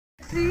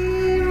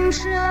שים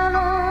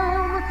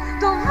שלום,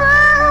 טובה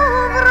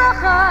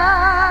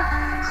וברכה,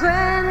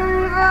 חן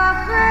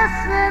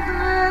וחסד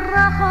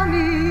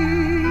ורחמים,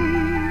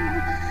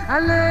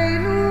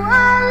 עלינו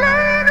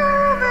עלינו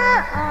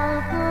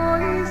ועל כל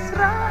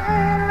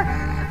ישראל,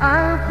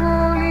 על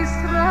כל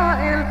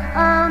ישראל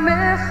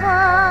עמך.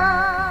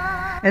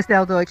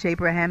 Estelle Deutsch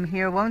Abraham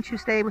here. Won't you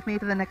stay with me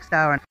for the next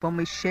hour when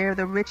we share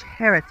the rich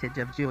heritage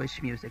of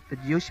Jewish music, the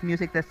Jewish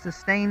music that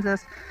sustains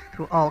us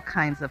through all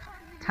kinds of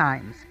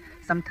times.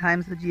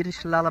 Sometimes the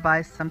Yiddish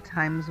lullabies,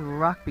 sometimes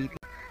rock beat.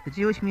 The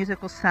Jewish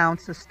musical sound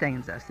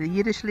sustains us. The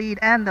Yiddish lead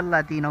and the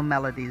Ladino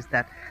melodies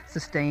that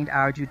sustained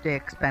our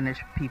Judaic Spanish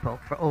people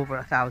for over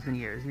 1,000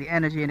 years. The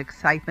energy and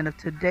excitement of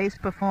today's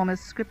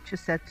performance, scripture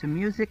set to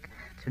music,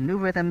 to new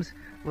rhythms,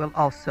 will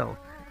also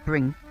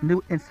bring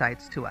new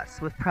insights to us.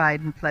 With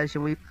pride and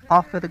pleasure, we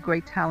offer the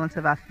great talents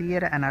of our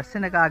theater and our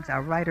synagogues,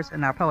 our writers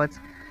and our poets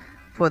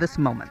for this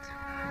moment.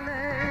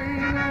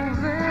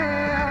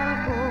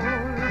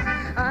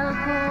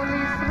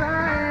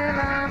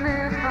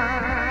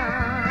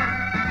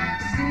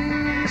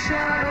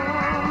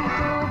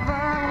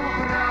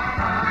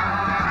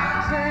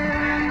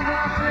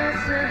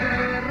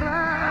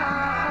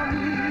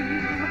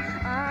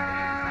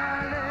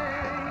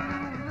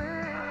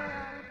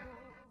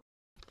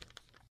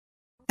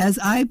 As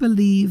I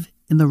believe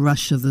in the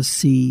rush of the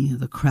sea,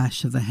 the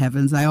crash of the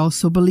heavens, I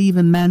also believe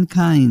in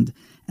mankind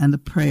and the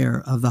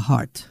prayer of the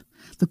heart.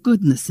 The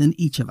goodness in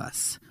each of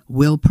us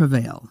will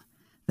prevail.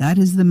 That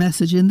is the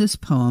message in this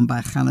poem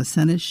by Chana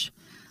Senish,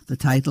 the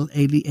title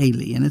Eli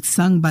Eli, and it's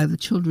sung by the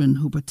children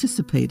who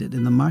participated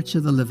in the March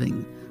of the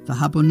Living, the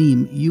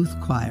Habonim Youth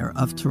Choir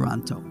of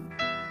Toronto.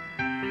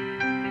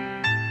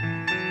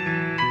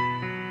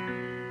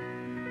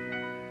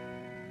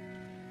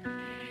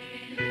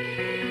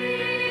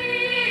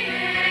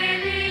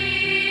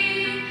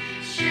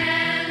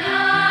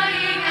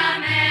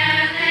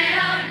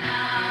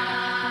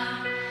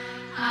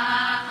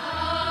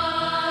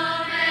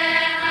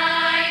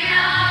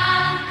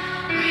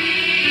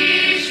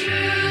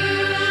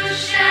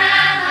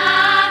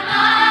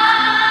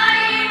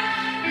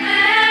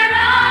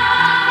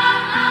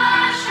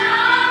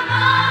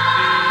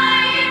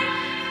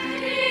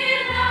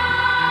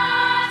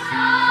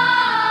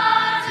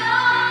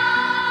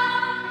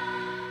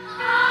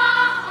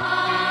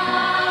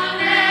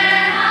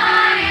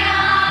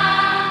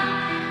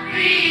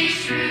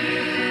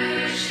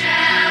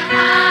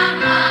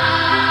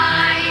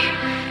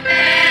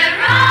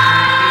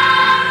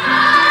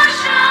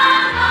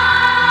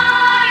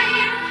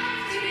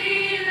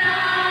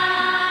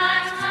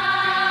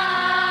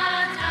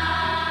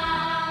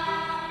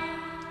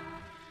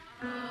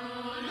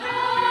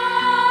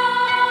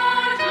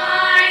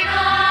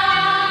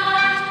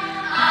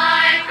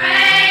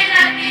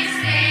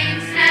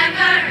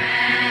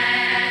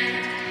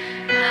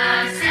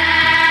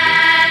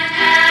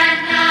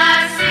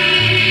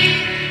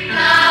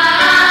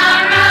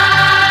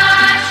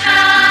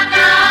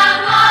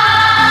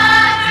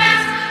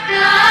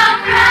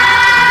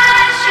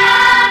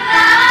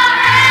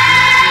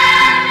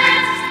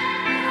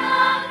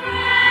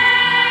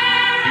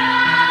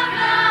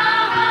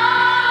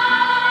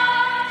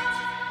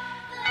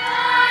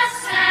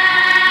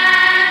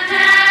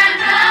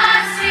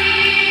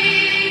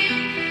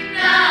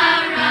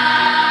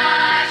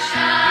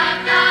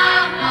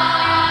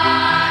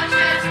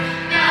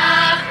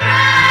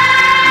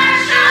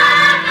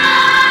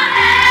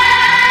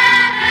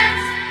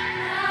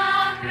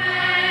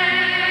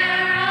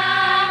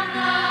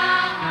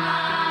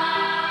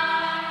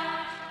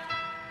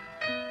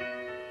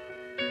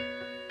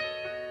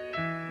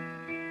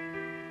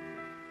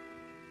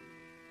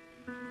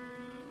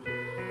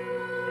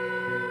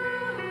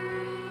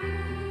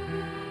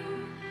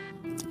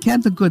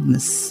 Can the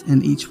goodness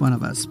in each one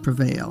of us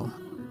prevail?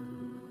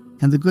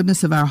 Can the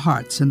goodness of our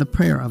hearts and the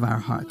prayer of our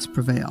hearts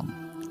prevail?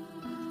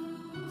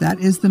 That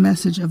is the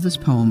message of this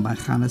poem by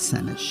Chana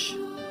Senish.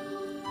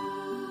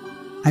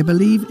 I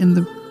believe in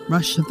the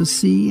rush of the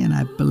sea, and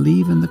I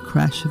believe in the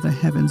crash of the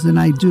heavens, and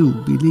I do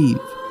believe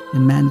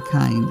in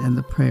mankind and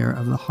the prayer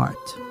of the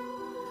heart.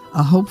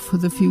 A hope for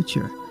the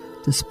future,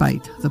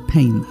 despite the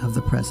pain of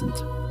the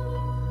present.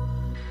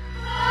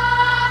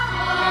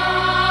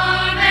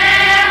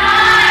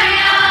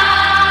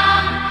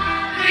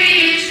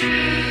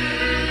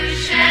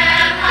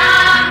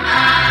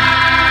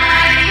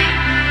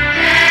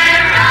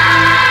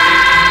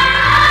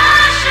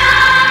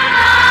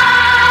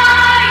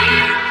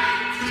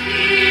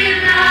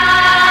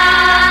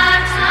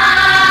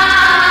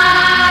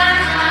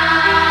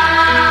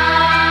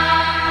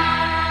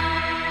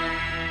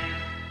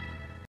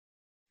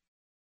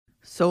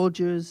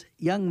 Soldiers,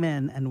 young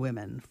men and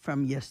women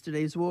from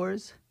yesterday's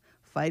wars,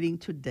 fighting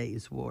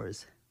today's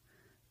wars.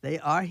 They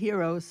are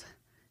heroes,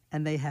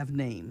 and they have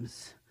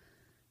names.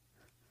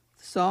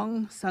 The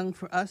song sung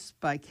for us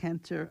by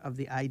cantor of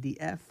the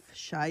IDF,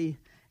 Shai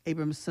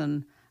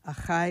Abramson,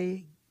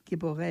 Achai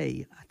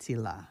Giborei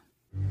Atila.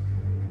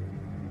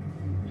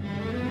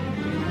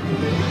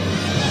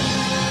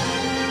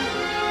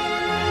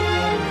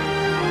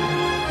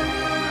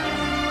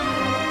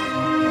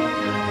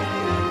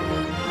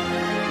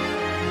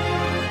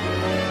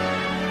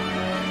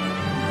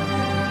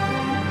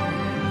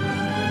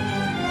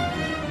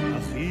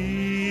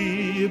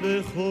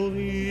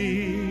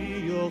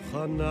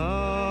 חנן,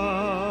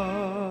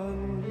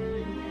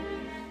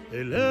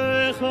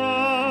 אליך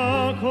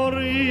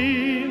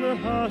קוראים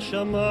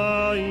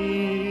השמיים,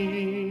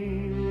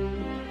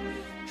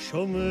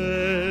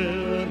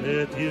 שומר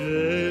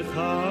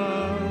נתיבך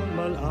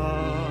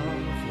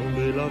מלאך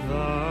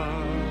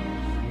ומלווה,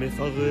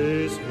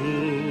 מפרס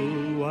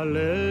הוא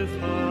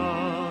עליך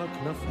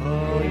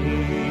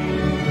כנפיים.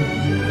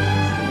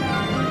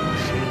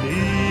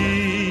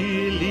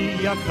 שני לי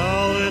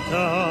יקרת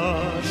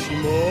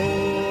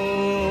שמעון,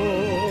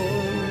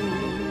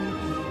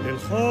 אל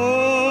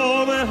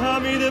חום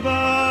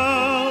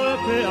המדבר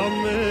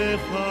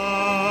פעמך,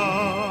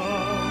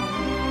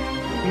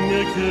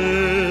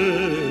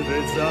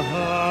 מרכבת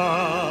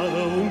זהב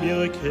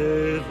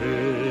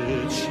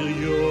ומרכבת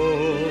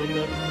שריון,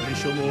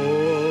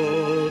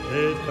 לשמור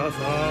את כף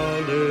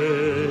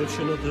הלב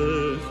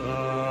שנותיך.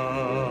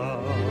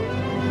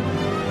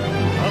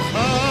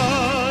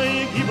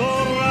 אחי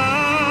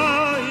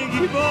גיבורי,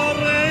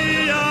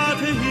 גיבורי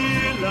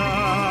התהילה,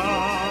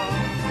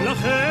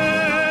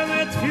 לכם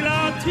את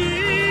תפילתי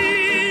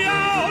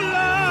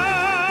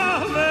העולה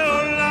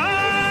ועולה.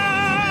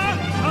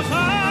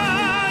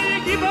 אחי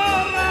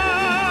גיבורי,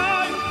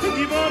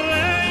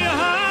 גיבורי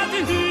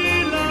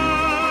התהילה,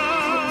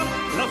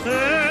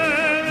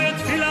 לכם את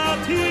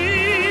תפילתי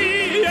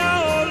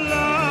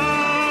העולה.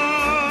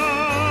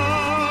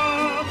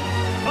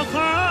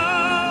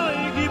 אחי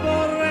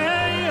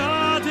גיבורי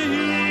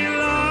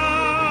התהילה,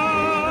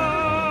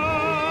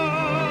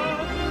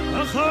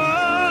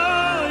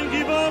 אחי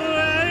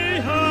גיבורי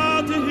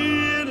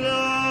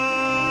התהילה.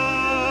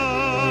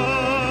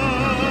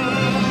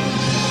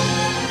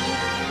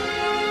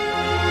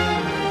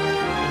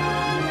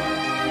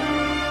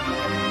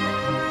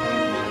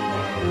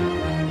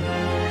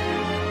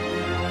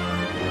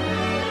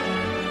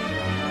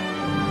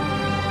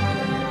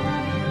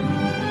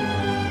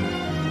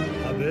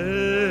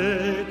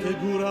 הבית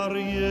גור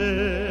אריה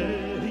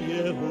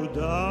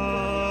יהודה,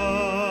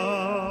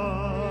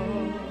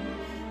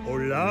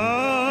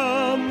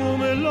 עולם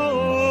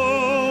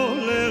ומלואו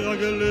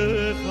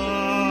לרגליך,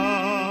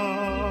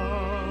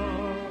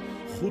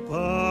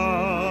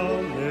 חופה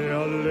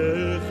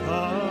מעליך,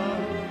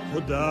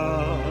 הודה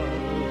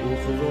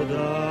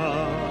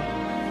וכבודה,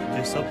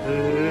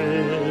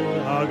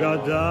 תספר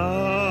אגדה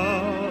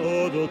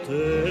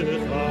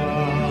אודותיך.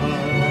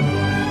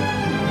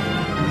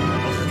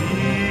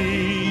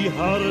 אחי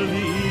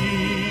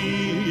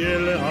הרביעי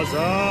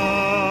אלעזר,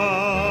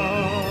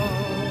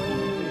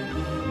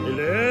 אל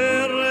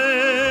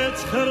ארץ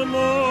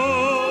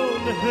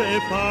חרמון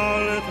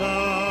הפלת,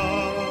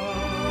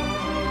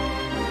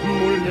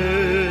 מול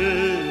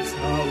נס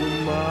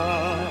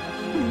האומה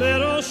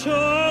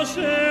בראשו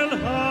של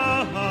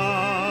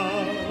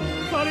ההר,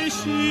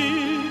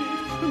 חרישית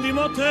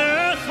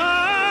דמעותיך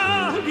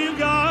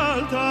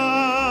גלגלת.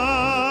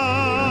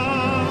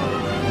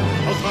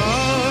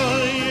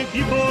 אחי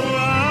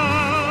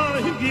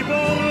גיבורי,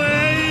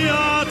 גיבורי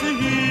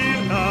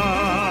התהילה,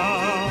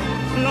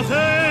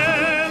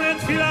 לכם את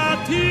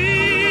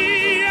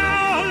תפילתי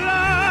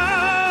העולה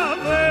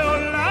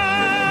ועולה.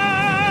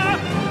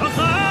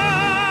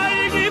 אחי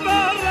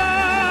גיבורי,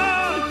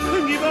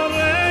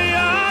 גיבורי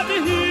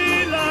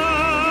התהילה,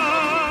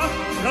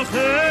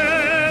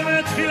 לכם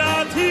את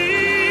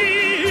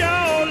תפילתי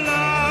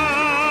העולה.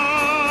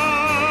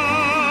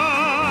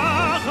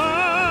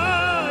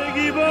 אחי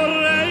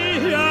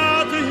גיבורי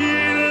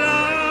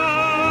התהילה,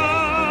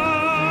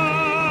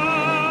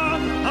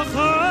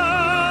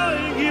 אחי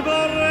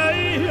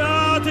גיבורי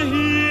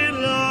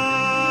התהילה.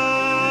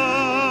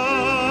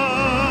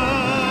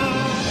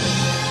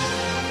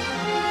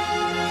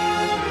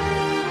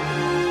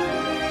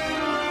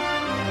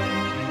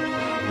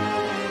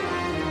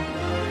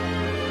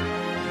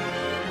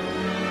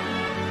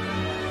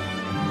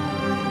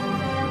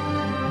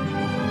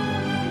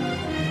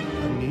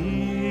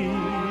 אני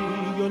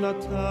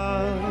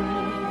יונתן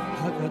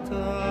הקטן,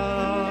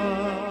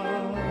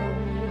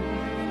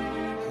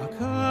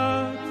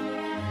 הכת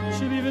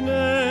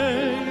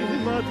שבבני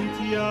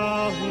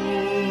מתתיהו,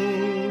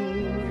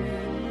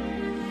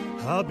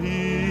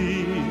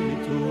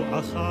 הביטו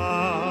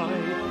אחי,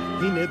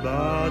 הנה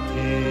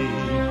באתי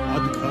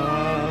עד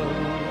כאן,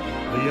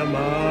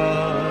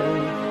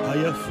 וימיי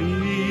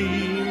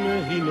היפים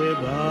הנה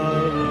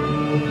באו.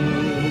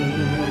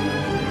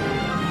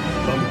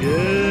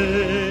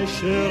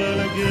 גשר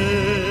אל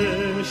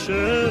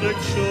גשר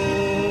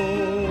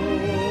אקשור,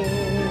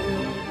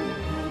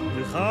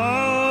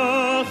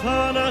 וכך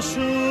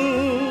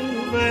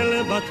נשוב אל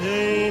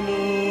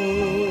בתינו,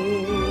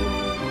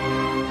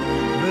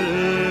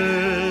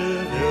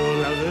 ועבר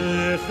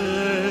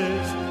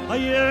לרכס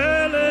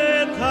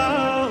הילד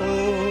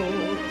האור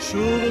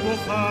שוב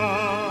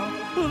בוכה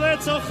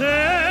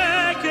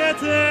וצוחקת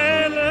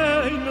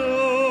אלינו.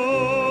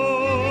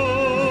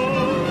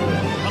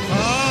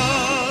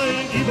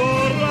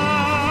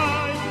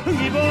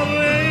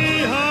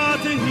 גיבורי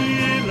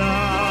התהילה,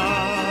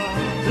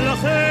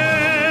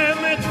 לכם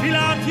את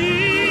תפילתי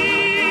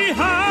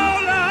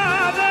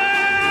העולה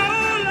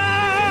ועולה.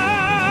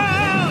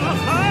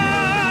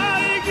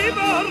 אחי גיבורי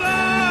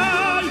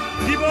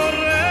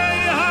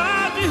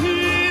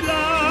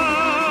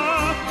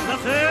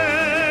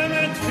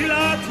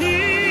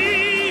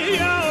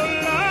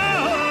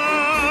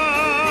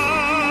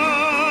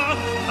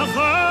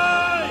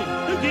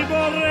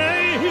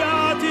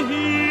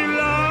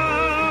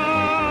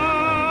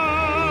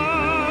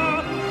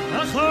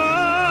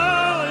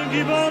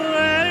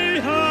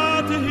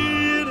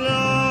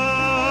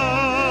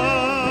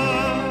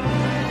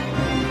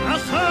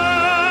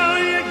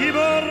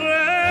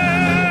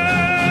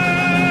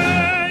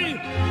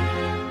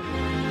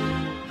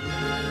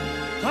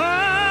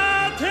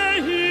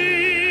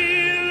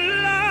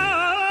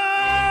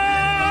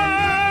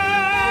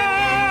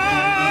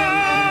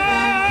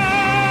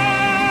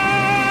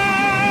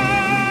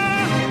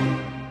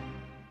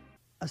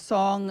A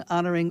song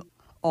honoring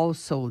all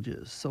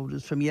soldiers,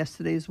 soldiers from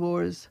yesterday's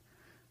wars,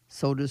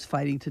 soldiers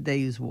fighting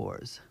today's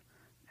wars.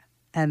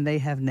 And they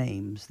have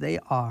names. They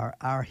are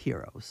our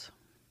heroes.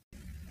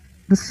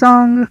 The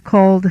song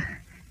called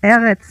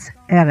Eretz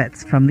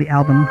Eretz from the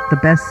album The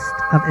Best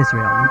of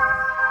Israel.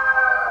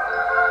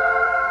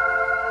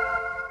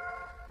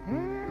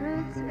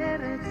 Eretz,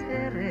 Eretz,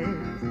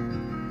 Eretz,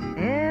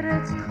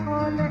 Eretz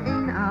tchol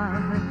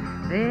עיניו,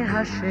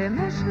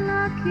 והשמש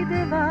לה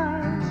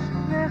כדבש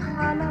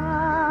וחלב.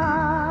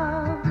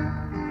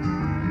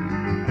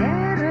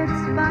 ארץ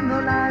בה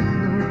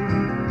נולדנו,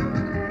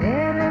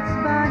 ארץ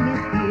בה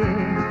נחיה,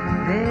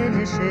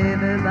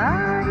 ונשב בה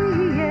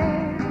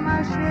יהיה מה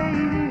שיהיה.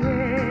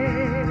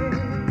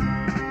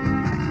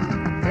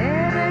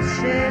 ארץ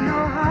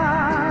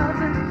שנאהב,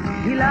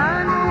 היא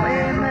לנו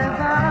אם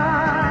וו,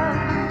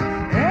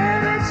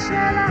 ארץ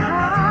של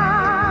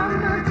העם,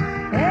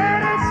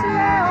 ארץ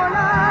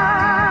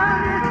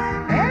לעולם,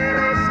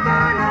 ארץ בה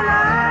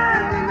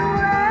נולדנו,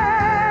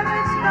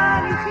 ארץ בה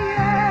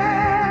נחיה,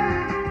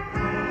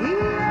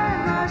 יהיה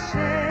מה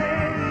שיהיה.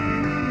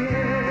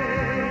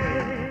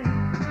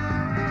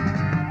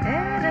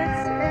 ארץ,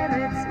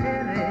 ארץ,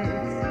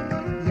 ארץ,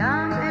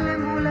 ים אל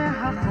מול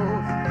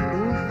החוף,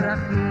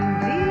 ופרחים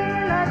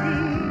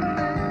וילדים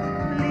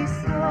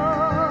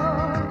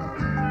לשרוף.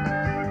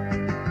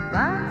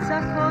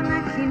 בצפון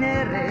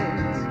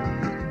כנרת,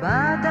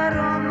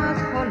 בדרום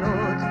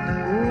חולות,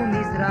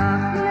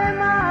 ומזרח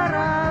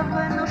למערב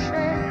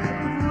נושק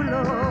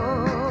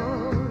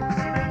גבולות.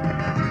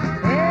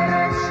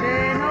 ארץ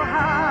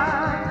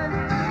שנאהב,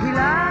 היא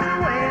לנו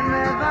אם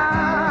וו,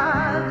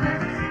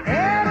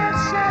 ארץ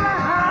של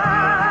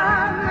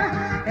העם,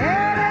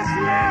 ארץ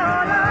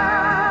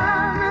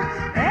לעולם,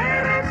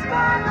 ארץ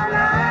בה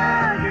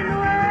נולדנו,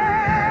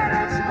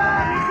 ארץ בה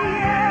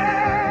נחיה,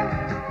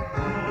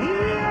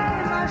 יהיה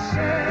מה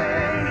שיהיה,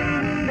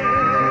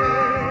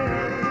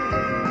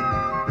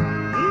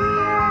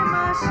 יהיה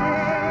מה שיהיה.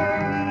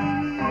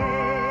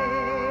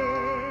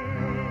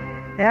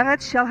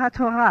 Eretz Shel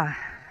HaTorah,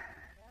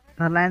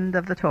 the land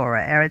of the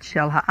Torah. Eretz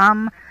Shel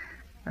Ha'am,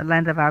 the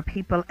land of our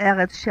people.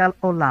 Eretz Shel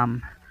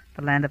Olam,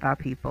 the land of our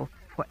people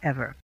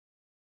forever.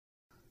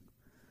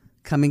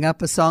 Coming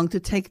up, a song to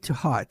take to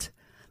heart.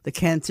 The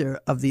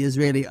cantor of the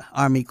Israeli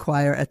Army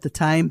Choir at the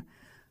time,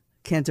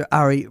 cantor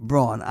Ari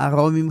Braun.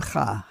 Aro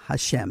Mimcha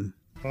Hashem.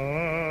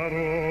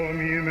 Aro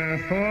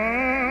Mimcha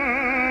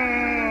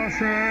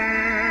Hashem.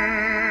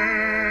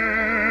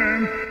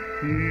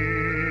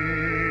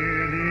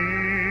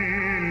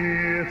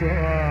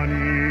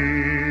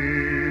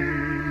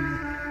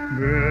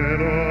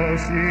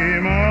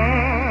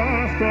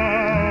 Simachta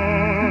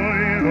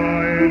oy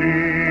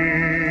vayli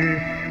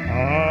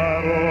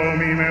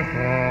aromi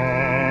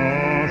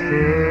mechashem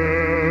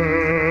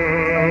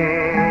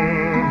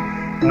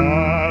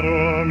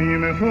aromi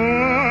mechashem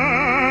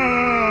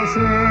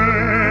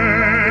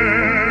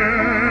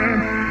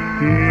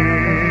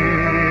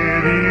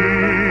kidini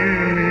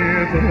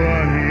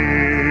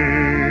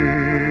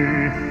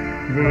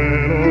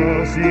velo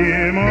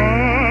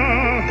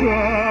simachta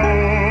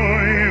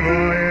oy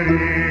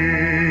vayli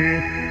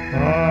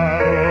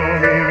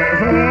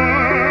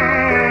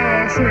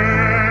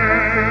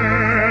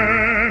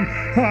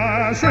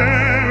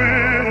Hashem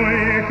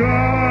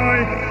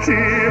Elokai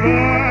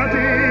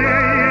Shivati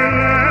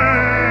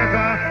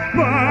Eilecha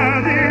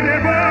Vadi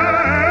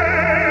Levaini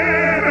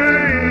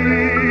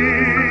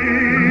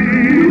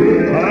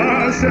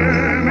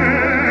Hashem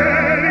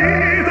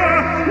Elida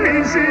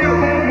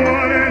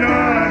Mishiyomor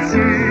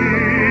Nafsi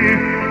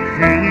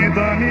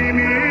Finita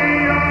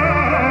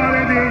Mimiyar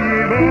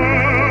Divar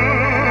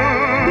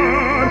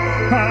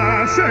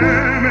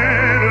Hashem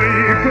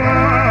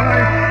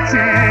Elokai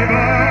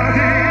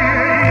Shivati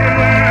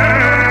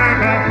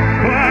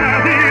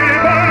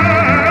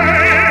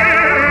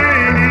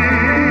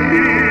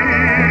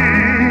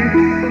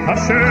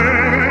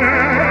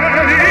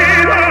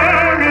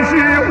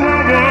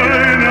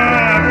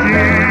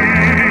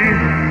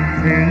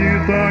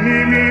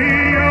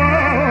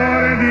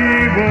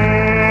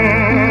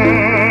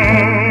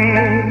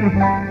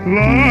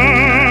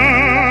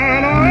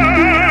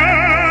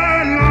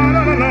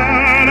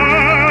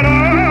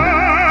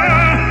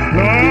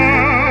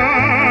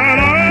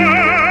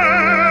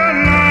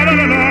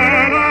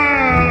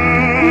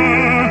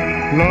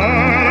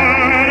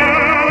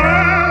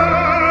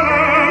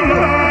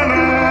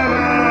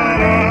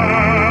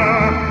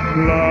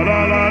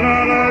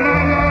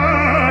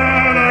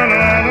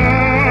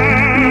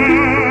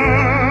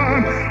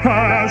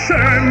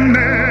Hashem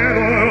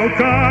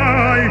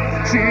Elokai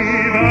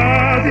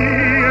Shivati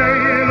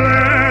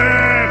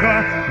Eilecha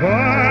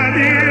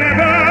Vadi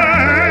Levaini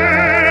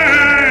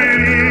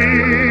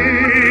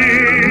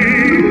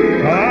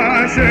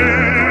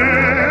Hashem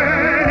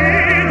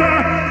Ida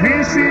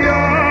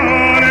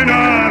Mishiyar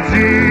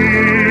Nafsi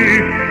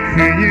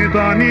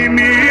Finitani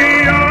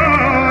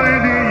Miyar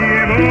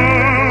Divar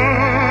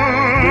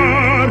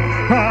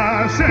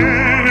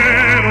Hashem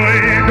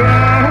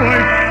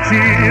Elokai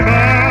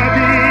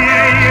Shivati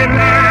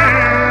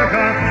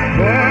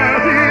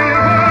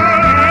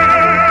Hashem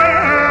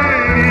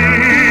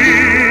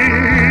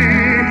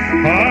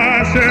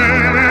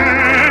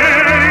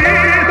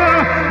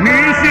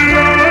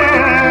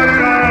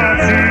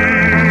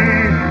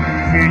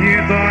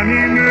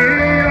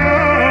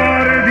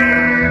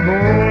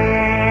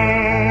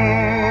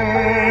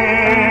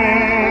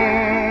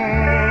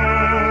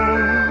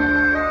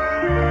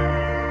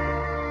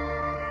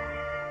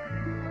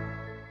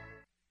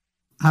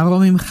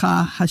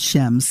Barucha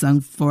Hashem,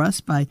 sung for us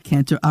by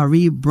Cantor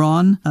Ari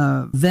Braun,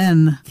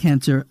 then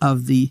cantor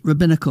of the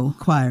Rabbinical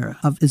Choir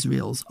of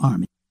Israel's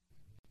Army.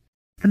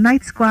 The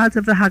night squads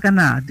of the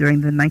Haganah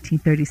during the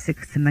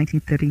 1936 to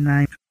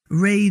 1939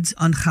 raids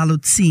on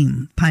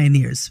Chalutzim,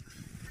 pioneers.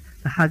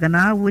 The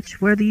Haganah,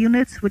 which were the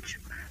units which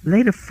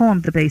later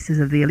formed the basis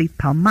of the elite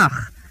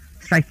Palmach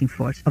striking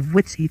force, of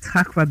which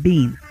Yitzhak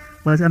Rabin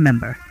was a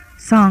member.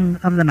 Song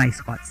of the Night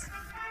Squads.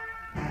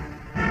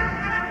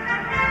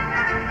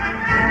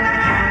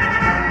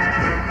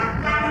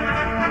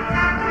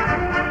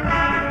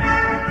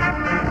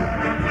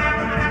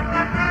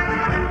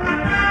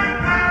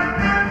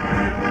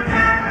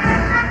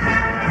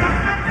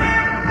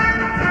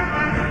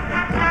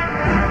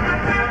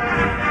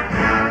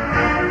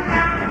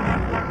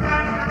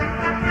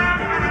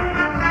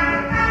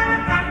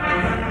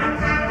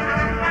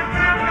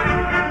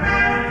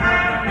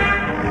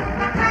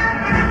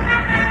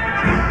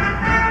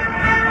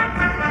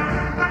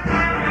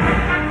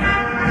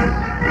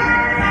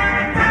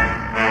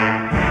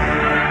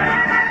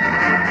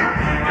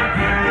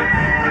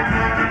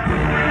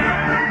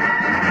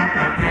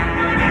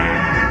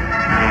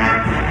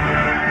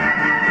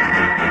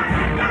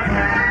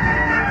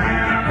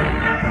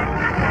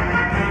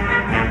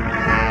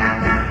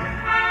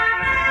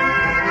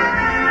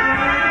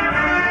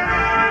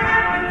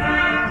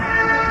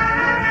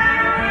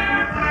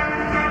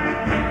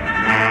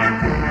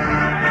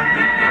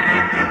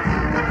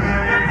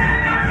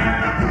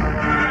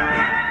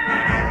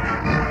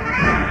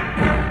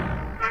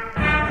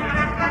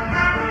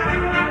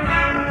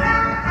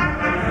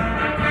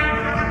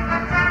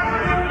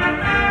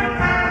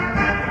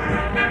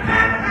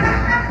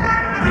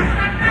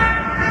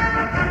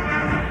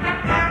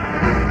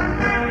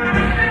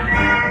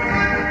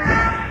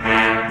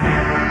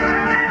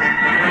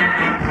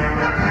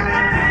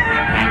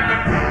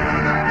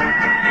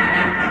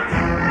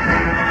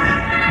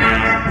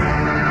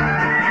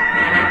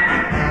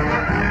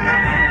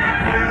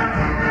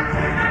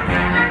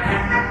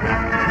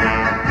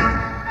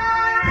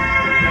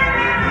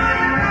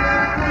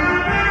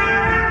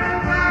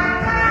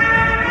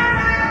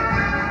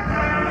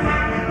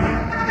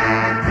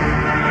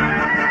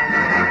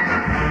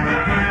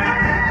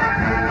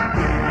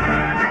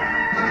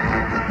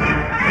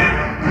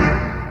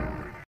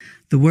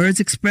 The words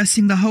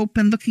expressing the hope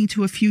and looking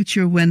to a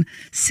future when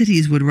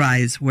cities would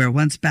rise where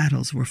once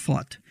battles were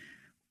fought.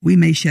 We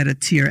may shed a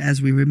tear as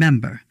we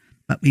remember,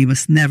 but we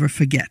must never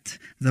forget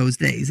those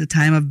days, a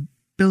time of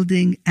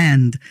building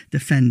and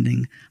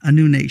defending a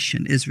new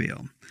nation,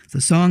 Israel. The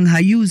song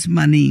Hayu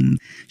Zmanim,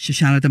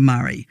 Shoshana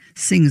Damari,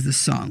 sings the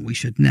song we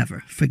should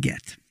never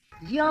forget.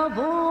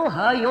 יבוא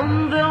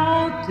היום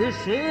ועוד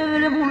תשב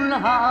למול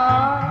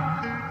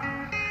ההר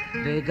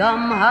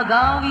וגם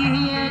הגב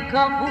יהיה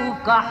כפוף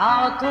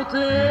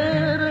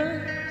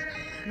כחטוטרת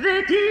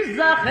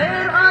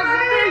ותיזכר אז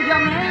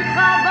בימיך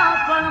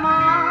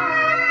בפלמ"ח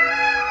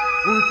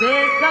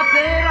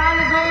ותספר על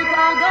זאת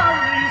אגב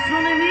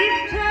ריסון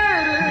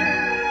מקטרת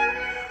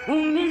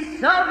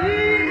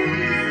ומסביב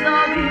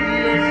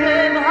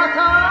ישב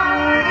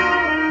הטר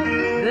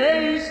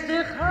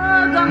ואשתך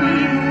גם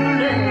היא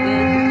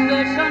מולדת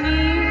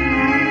בשנים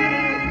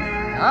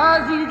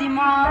תזיל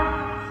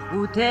דמעה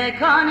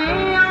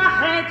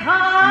ותקנח את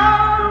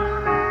ההר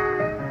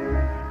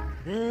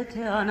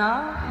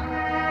ותענח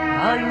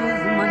היו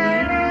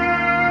זמנים,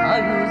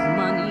 היו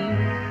זמנים,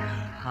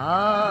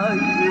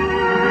 היו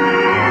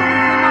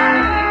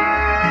זמנים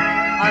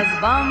אז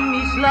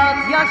במשלט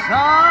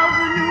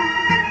ישבנו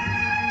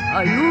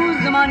היו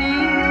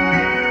זמנים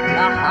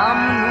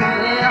לחמנו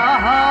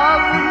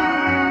ואהבנו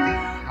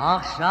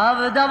עכשיו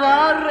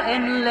דבר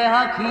אין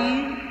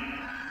להכיר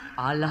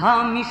על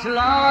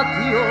המשלט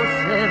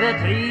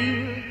יושבת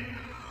עיר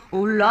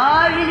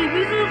אולי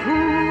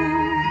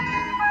בזכות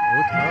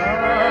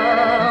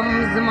אותם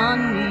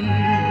זמנים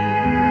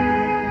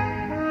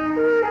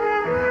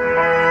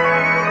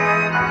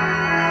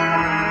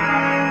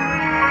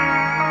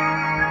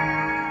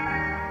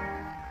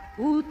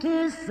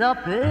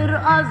ותספר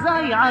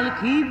אזי על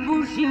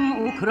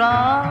כיבושים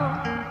וקרב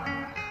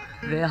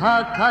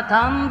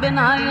והקטן בין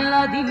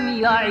הילדים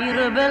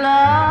יעיר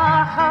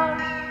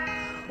בלחש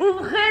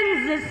ובכן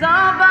זה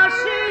סבא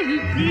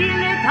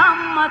שהציל את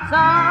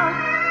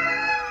המצב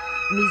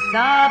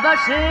מסבא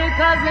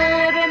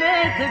שכזה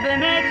באמת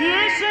באמת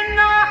יש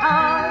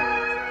נחת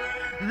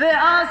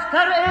ואז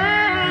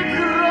תראה את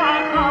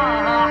זרועך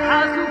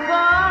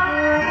החשופה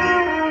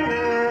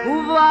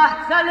ובח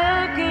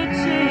צלקת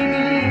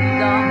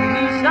שגלידה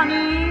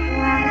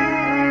משנים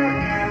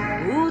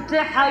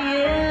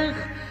ותחייך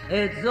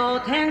את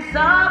זאת הן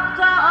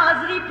סבתא אז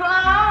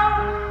ריפאה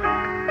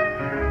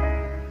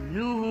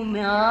נו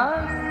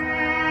מאז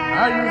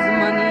היו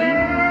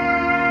זמנים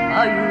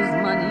היו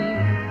זמנים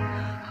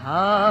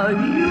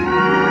היו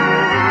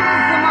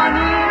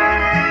זמנים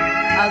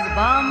אז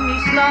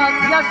במשלט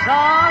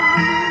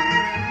ישבנו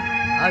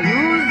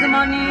היו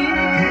זמנים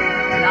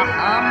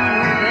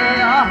לחמנו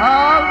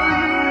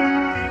ואהבנו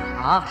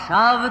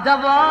עכשיו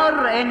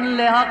דבר אין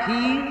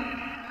להכיר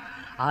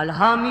על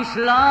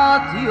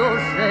המשלט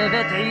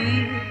יושבת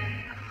עיר,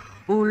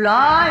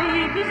 אולי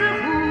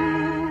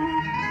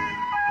בזכות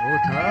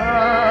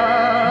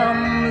אותם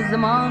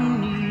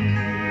זמנים.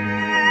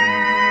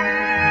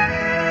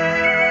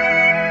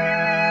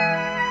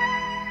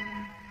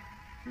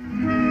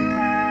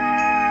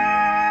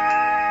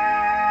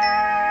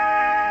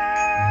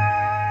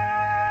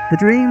 The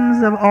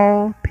dreams of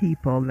all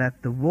people that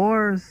the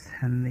wars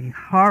and the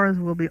horrors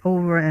will be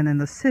over, and in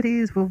the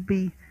cities will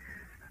be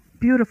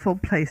beautiful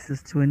places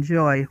to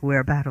enjoy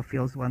where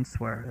battlefields once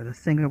were. The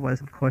singer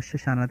was, of course,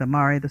 Shoshana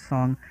Damari, the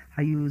song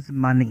Hayuz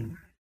Manim.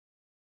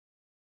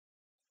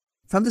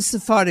 From the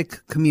Sephardic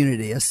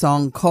community, a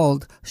song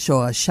called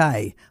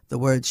Shorashai. The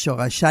word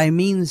Shorashai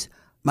means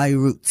my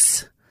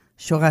roots.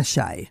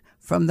 Shorashai,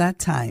 from that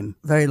time,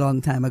 very long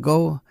time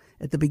ago,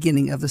 at the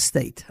beginning of the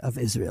state of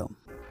Israel.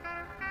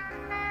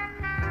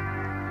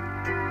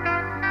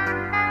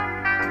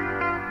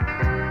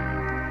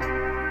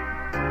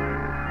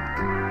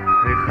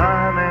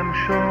 היכן הם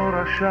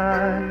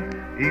שורשיי,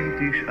 אם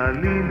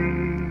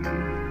תשאליני,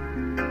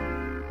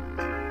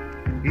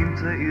 אם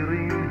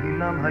צעירים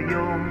הינם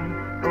היום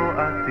או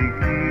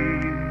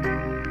עתיקים.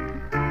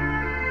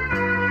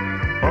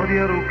 עוד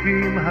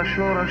ירוקים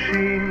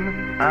השורשים,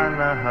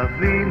 אנא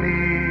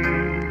הביני,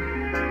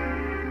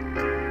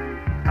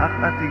 אך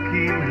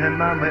עתיקים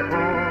המה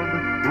מאוד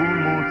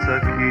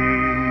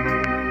ומוצקים.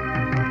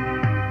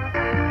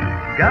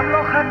 גם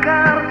לא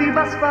חקרתי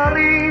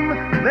בספרים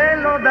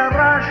ולא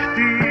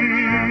דרשתי,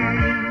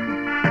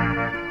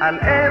 על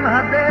אם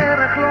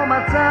הדרך לא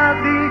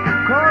מצאתי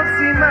כל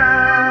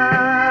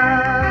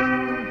סימן,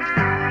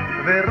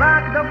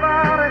 ורק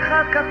דבר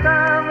אחד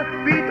קטן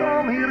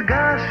פתאום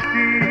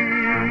הרגשתי,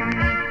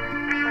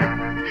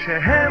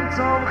 שהם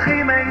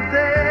צומחים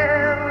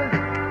היתר,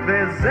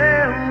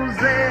 וזהו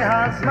זה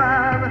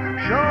הזמן.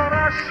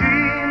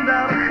 שורשים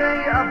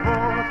דרכי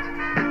אבות,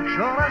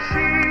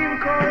 שורשים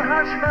כל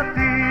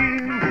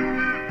השבטים,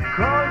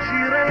 כל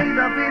שירי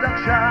דוד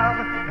עכשיו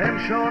הם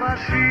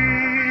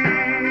שורשים.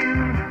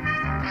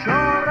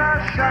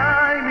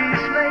 שורשי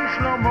משלי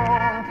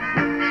שלמה,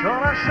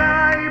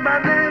 שורשי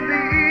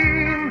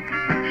בנביאים,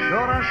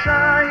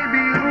 שורשי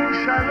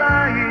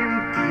בירושלים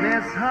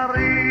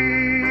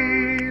נזהרים.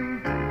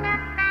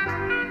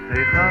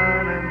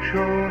 היכן הם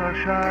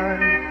שורשי,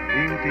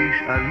 אם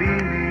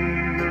תשאליני,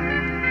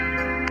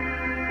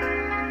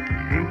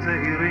 אם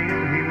צעירים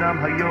הינם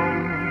היום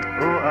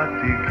או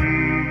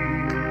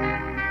עתיקים.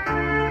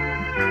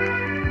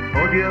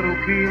 עוד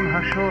ירוקים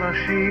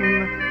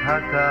השורשים,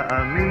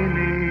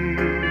 התאמיני,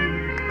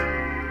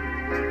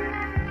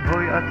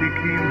 הוי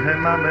עתיקים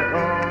המה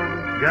מאוד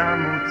גם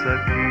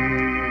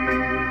מוצקים,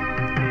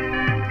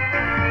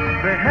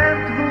 והם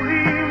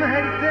טבועים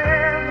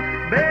היטב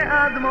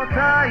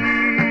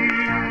באדמותייך,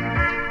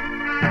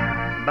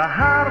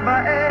 בהר,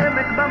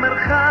 בעמק,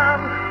 במרחב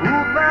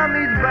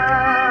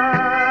ובמדבר,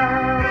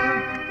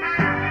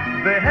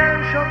 והם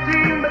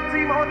שותים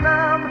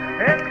בצמאונם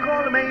את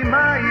כל מי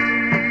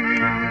מים,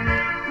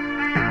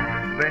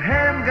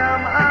 והם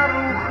גם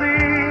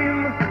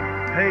ערוכים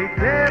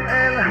היטב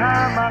אל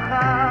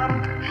המחר.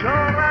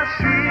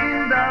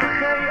 שורשים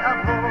דרכי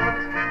אבות,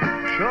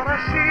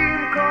 שורשים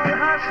כל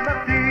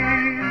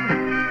השבטים,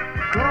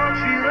 כל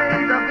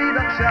שירי דוד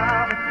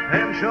עכשיו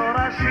הם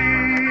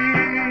שורשים.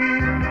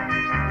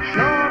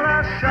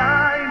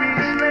 שורשי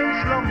משלי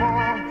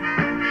שלמה,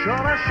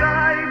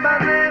 שורשי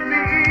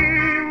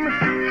בנביאים,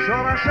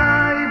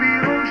 שורשי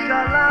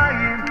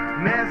בירושלים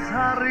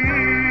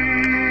נזהרים.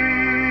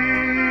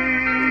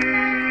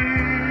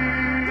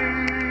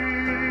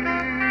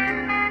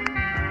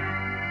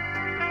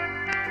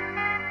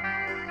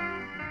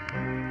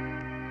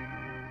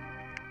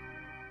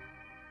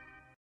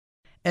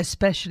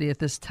 Especially at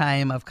this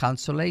time of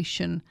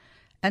consolation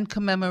and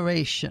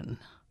commemoration,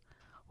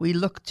 we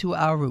look to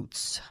our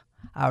roots,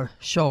 our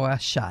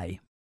Shorashai.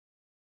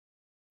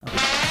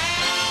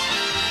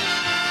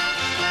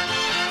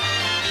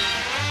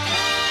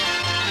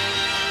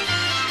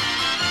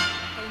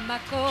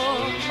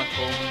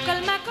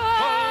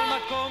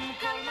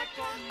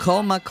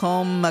 Kol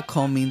makom,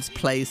 makom means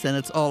place, and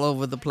it's all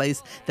over the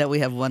place that we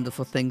have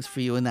wonderful things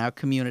for you in our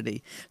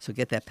community. So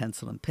get that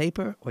pencil and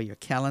paper or your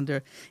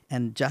calendar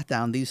and jot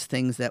down these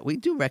things that we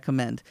do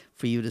recommend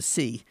for you to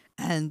see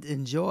and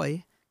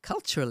enjoy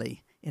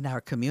culturally in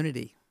our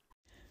community.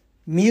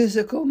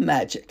 Musical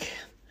magic.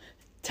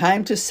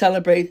 Time to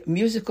celebrate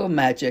musical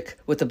magic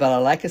with the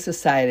Balalaika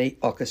Society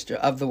Orchestra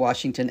of the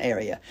Washington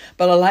area.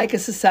 Balalaika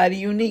Society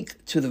unique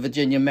to the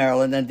Virginia,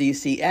 Maryland, and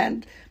D.C.,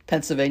 and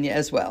Pennsylvania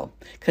as well.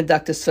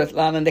 Conductor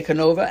Svetlana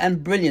Nikonova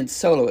and brilliant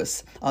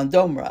soloists on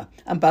Domra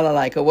and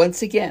Balalaika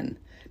once again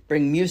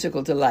bring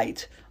musical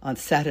delight on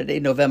Saturday,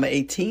 November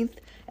 18th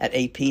at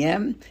 8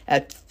 p.m.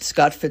 at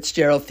Scott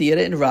Fitzgerald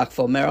Theater in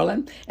Rockville,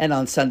 Maryland, and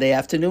on Sunday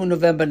afternoon,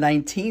 November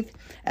 19th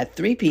at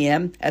 3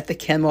 p.m. at the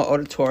Kenmore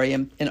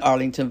Auditorium in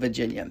Arlington,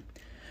 Virginia.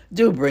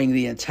 Do bring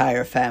the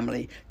entire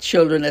family.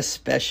 Children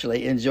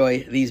especially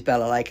enjoy these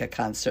Balalaika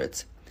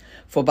concerts.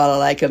 For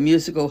Balalaika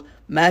musical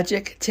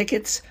magic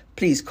tickets,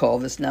 please call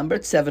this number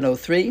at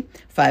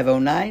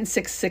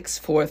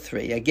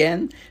 703-509-6643.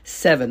 Again,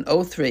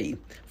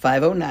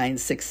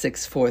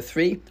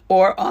 703-509-6643,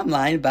 or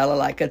online,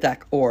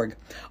 balalaika.org.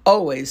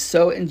 Always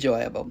so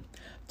enjoyable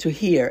to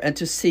hear and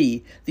to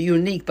see the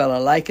unique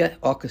Balalaika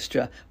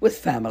Orchestra with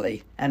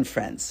family and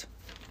friends.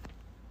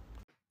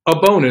 A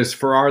bonus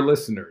for our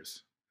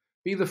listeners.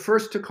 Be the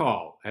first to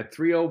call at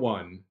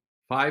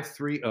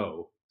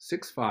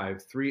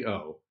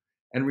 301-530-6530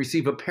 and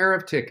receive a pair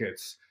of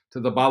tickets to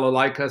the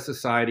Balalaika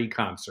Society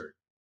concert.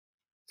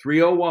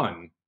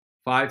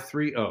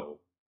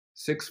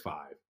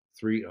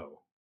 301-530-6530.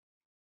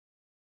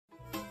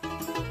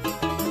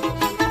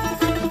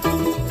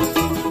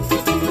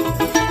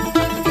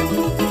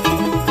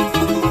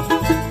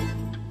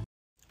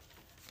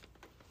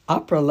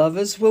 Opera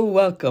lovers will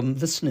welcome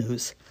the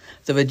snooze.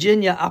 The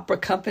Virginia Opera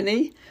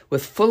Company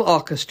with full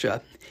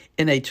orchestra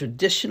in a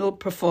traditional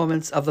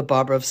performance of The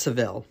Barber of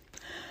Seville.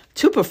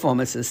 2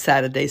 performances,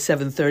 Saturday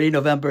 7:30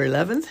 November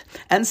 11th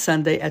and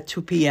Sunday at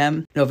 2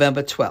 p.m.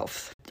 November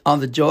 12th on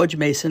the George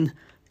Mason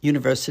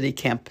University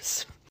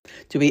campus.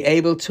 To be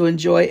able to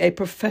enjoy a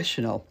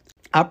professional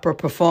opera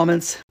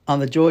performance on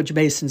the George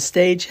Mason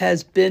stage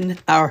has been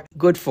our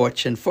good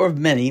fortune for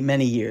many,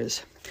 many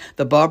years.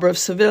 The Barber of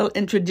Seville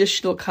in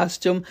traditional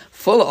costume,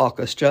 full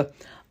orchestra,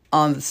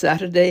 on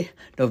Saturday,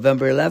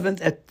 November 11th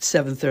at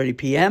 7:30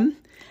 p.m.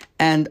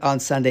 and on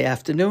Sunday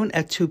afternoon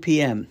at 2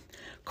 p.m.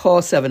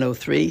 Call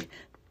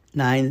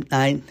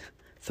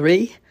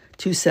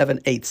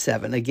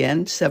 703-993-2787.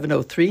 Again,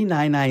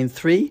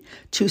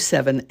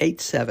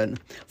 703-993-2787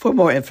 for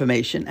more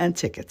information and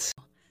tickets.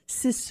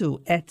 Sisu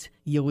et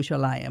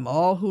Yerushalayim,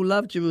 all who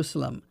love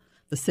Jerusalem,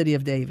 the city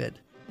of David,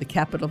 the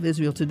capital of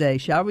Israel today,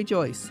 shall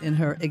rejoice in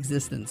her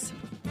existence.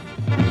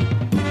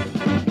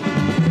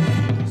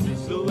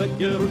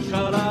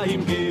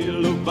 ירושלים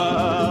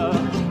גילובה,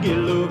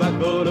 גילובה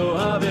כל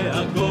אוהבי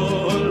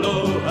הכל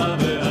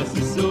אוהבי,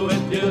 עשיסו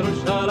את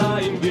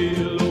ירושלים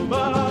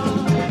גילובה,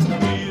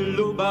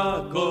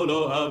 גילובה כל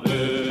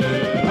אוהבי,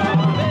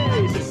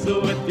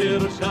 עשיסו את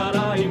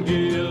ירושלים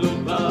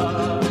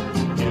גילובה,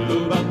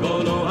 גילובה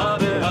כל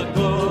אוהבי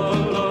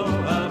הכל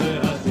אוהבי,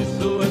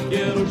 עשיסו את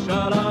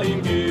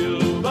ירושלים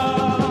גילובה,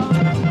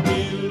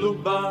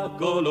 גילובה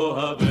כל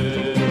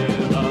אוהבי.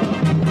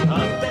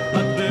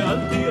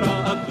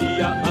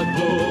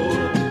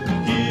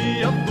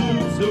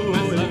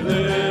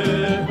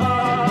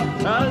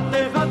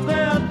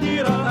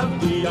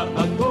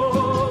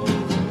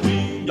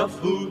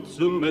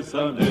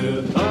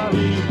 מסנך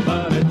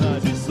מפרט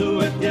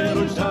עשיסו את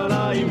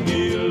ירושלים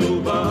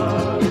גילובה,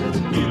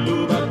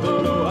 גילובה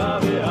כל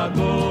אוהבי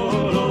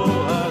הכל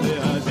אוהבי,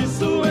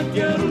 עשיסו את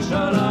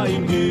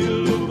ירושלים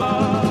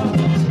גילובה,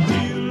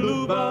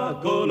 גילובה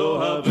כל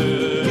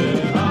אוהבי,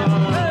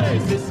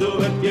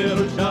 עשיסו את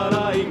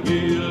ירושלים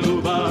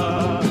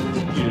גילובה,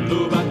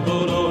 גילובה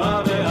כל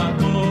אוהבי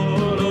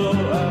הכל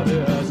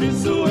אוהבי,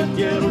 עשיסו את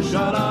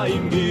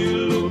ירושלים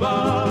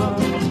גילובה,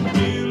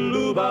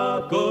 גילובה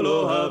כל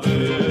אוהבי.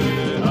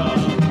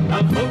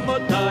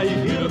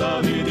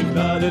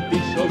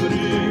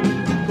 שומרים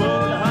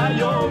כל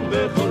היום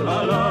וכל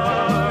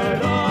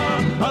הלילה,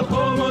 על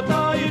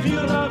חומותייך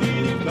עיר דוד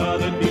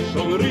נפקדתי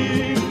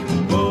שומרים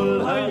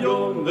כל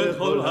היום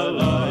וכל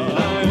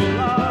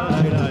הלילה,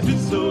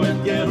 עשיסו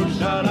את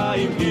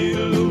ירושלים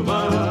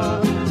גילובה,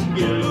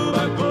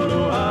 גילובה כל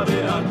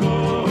אוהבי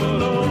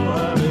הכל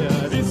אוהבי,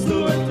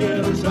 עשיסו את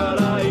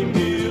ירושלים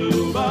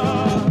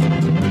גילובה,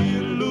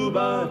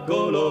 גילובה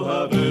כל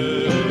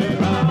אוהבי,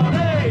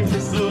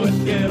 עשיסו את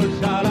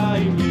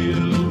ירושלים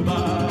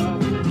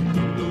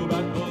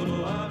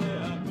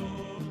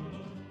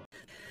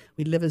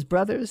We live as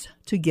brothers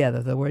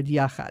together, the word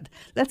Yachad.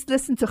 Let's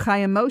listen to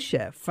Chaim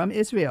Moshe from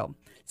Israel,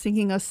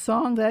 singing a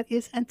song that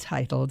is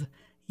entitled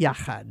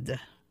Yachad.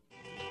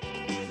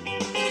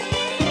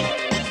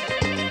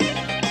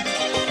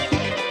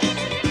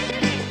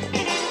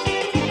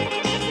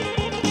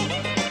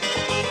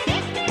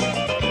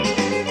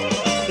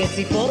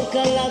 כציפור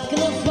קלת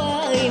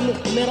כנפיים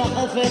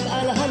מרחפת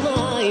על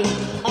המים,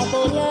 את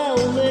עולה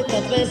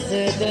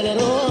ומטפסת אל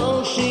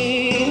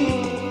ראשי,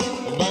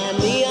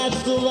 ואני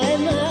עצוב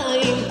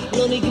העיניים,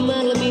 לא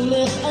נגמל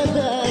ממך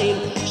עדיין,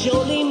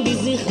 שעולים בי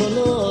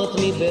זיכרונות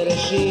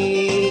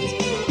מבראשית.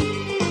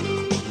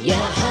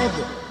 יחד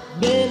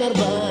בין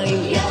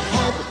ארבעים,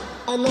 יחד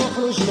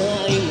אנחנו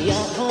שניים,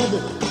 יחד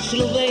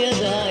שלובי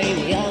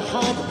ידיים,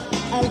 יחד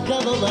על קו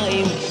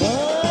המים.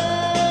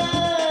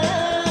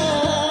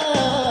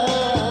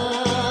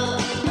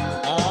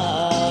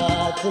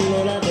 את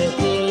נולדת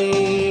לי,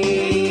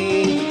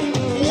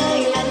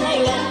 לילה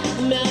לילה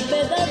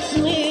מאבד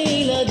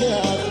עצמי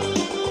לדעת,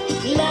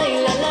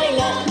 לילה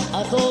לילה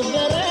את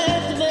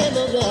עוברת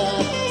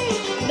ונודעת,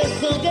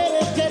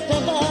 וסוגרת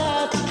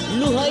כתבת,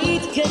 לו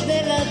היית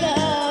כדי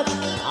לדעת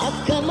עד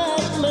כמה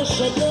את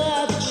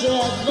משגעת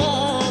כשאת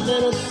באה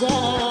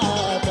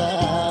ונוצאת.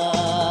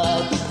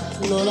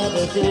 את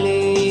נולדת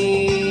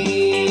לי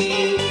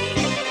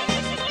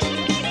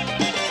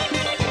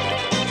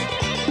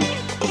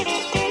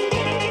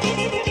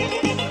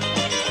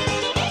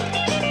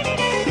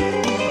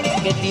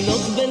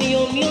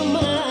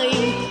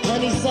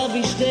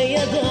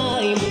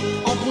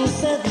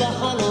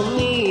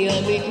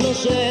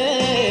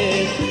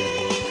נושך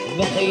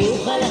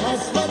וחיוך על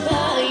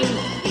השפתיים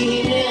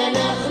כי הנה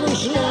אנחנו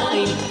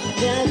שניים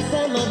ואת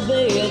שמה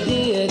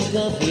בידי את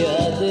כף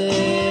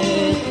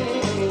ידך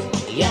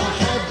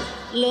יחד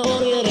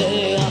לאור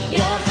ירח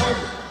יחד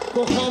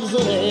כוכב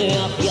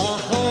זורח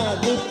יחד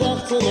איתך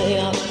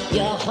צונח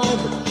יחד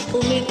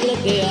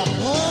ומתלקח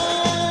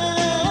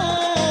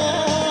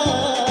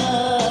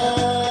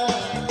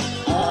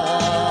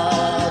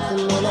את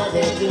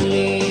נולדת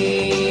לי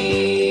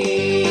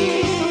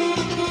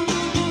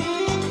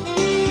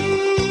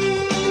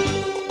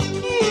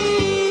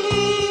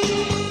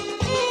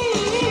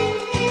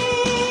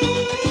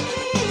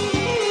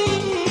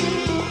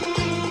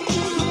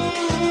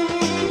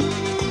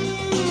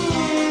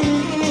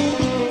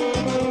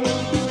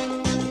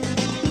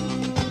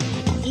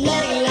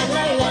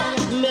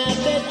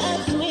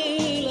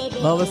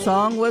Well, the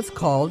song was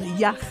called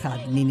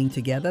Yachad, meaning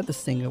together. The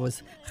singer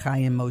was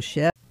Chaim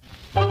Moshe.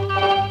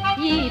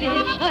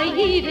 Yiddish, a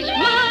Yiddish,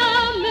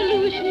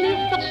 Mameluschen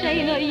ist doch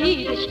schön, a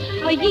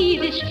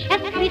Yiddish,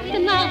 es kriegt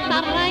nach da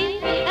rein,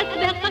 es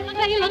wird doch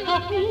feilig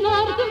auf dem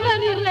Nord,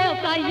 wenn ihr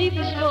lernt, a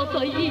Yiddish, wird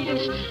a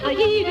Yiddish,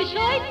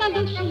 oi,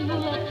 Maluschen,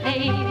 nur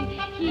ein,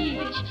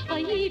 Yiddish,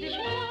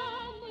 Mameluschen.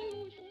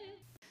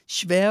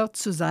 Schwer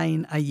zu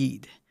sein a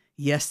Yid.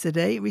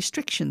 Yesterday,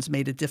 restrictions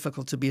made it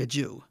difficult to be a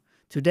Jew.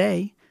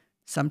 Today,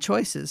 some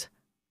choices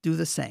do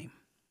the same.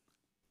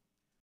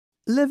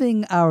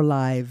 Living our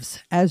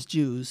lives as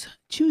Jews,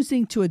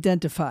 choosing to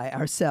identify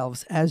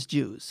ourselves as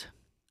Jews.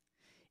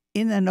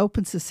 In an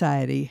open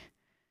society,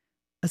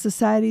 a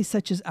society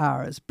such as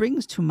ours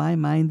brings to my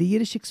mind the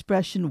Yiddish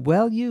expression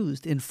well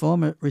used in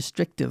former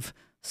restrictive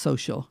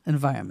social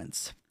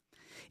environments.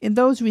 In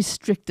those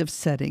restrictive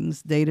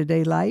settings,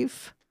 day-to-day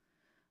life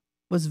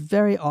was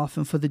very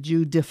often for the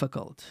Jew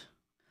difficult.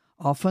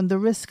 Often the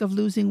risk of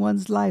losing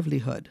one's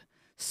livelihood,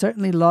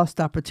 certainly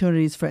lost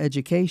opportunities for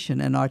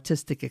education and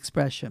artistic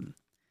expression.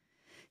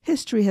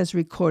 History has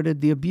recorded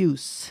the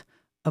abuse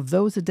of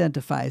those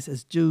identified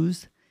as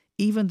Jews,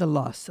 even the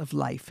loss of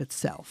life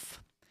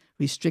itself.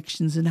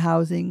 Restrictions in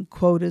housing,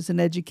 quotas in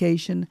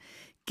education,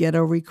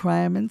 ghetto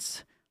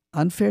requirements,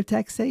 unfair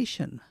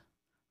taxation,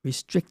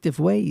 restrictive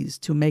ways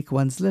to make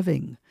one's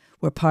living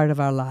were part of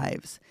our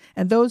lives,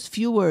 and those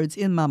few words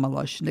in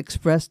Mamaloshen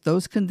expressed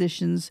those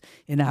conditions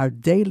in our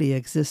daily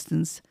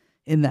existence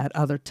in that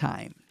other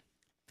time.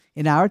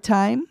 In our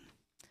time,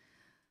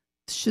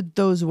 should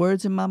those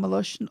words in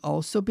Mamaloshen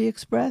also be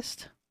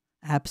expressed?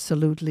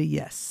 Absolutely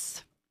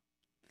yes.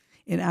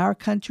 In our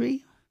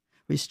country,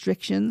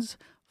 restrictions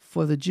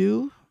for the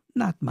Jew,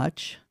 not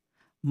much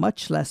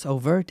less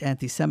overt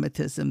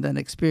anti-Semitism than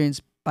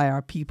experienced by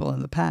our people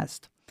in the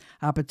past.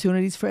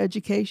 Opportunities for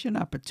education,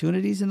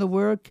 opportunities in the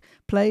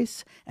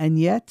workplace, and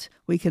yet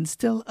we can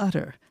still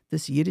utter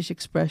this Yiddish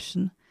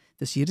expression,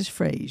 this Yiddish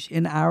phrase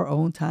in our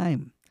own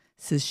time.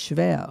 Es ist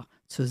schwer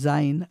zu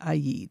sein a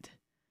Yid.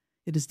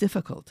 It is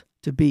difficult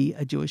to be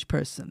a Jewish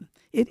person.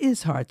 It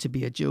is hard to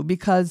be a Jew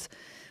because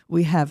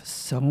we have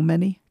so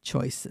many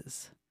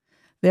choices.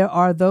 There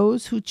are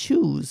those who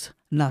choose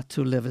not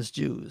to live as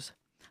Jews,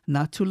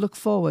 not to look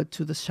forward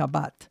to the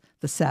Shabbat,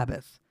 the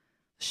Sabbath,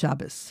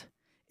 Shabbos.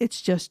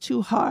 It's just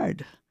too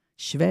hard,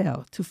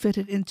 schwer, to fit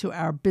it into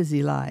our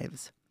busy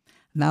lives.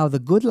 Now the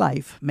good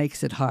life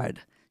makes it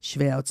hard,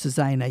 schwer zu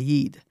sein a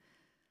Yid.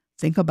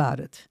 Think about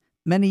it.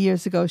 Many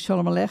years ago,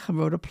 Sholem Aleichem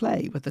wrote a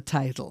play with the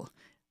title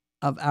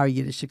of our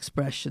Yiddish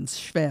expressions,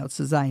 schwer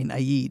zu sein a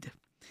Yid.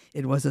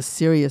 It was a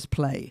serious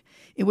play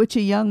in which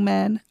a young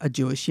man, a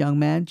Jewish young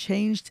man,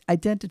 changed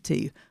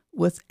identity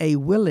with a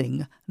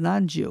willing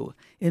non-Jew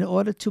in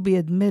order to be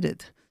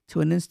admitted to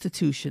an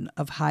institution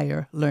of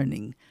higher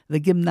learning, the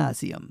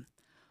gymnasium.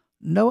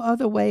 No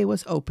other way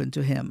was open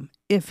to him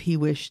if he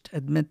wished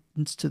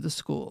admittance to the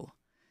school.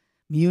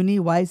 Muni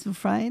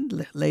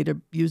Weisenfreund,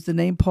 later used the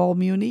name Paul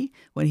Muni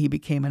when he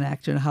became an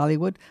actor in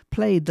Hollywood,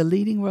 played the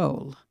leading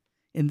role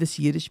in this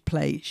Yiddish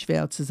play,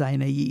 Schwer zu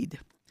sein a Yid.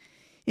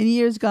 In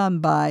years gone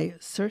by,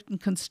 certain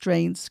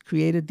constraints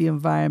created the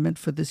environment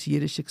for this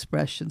Yiddish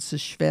expression,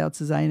 Schwer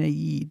zu sein a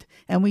Yid,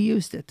 and we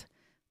used it.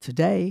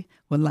 Today,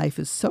 when life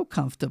is so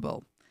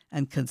comfortable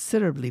and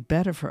considerably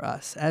better for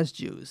us as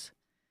Jews,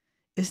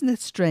 isn't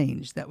it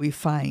strange that we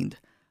find,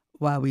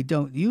 while we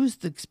don't use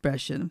the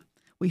expression,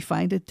 we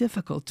find it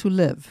difficult to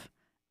live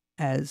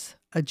as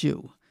a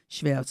Jew,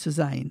 schwer zu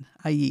sein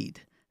a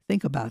Yid.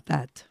 Think about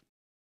that.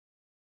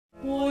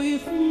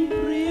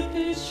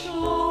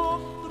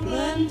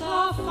 Brennt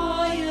a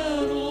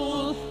fire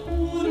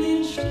und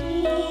in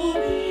Stub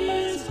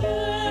ist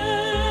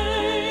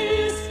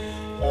heiß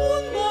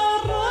und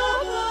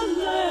daran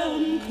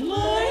lernen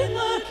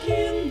kleine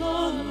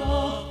Kinder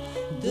noch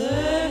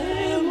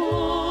dem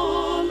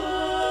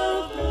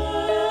aller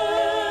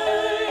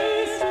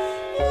Preis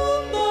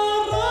und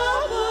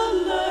daran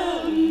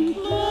lernen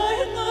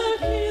kleine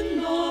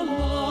Kinder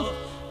noch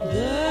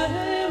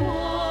dem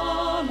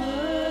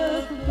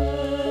aller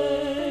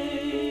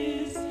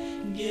Preis.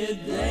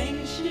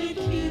 Gedenkliche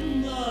Kinder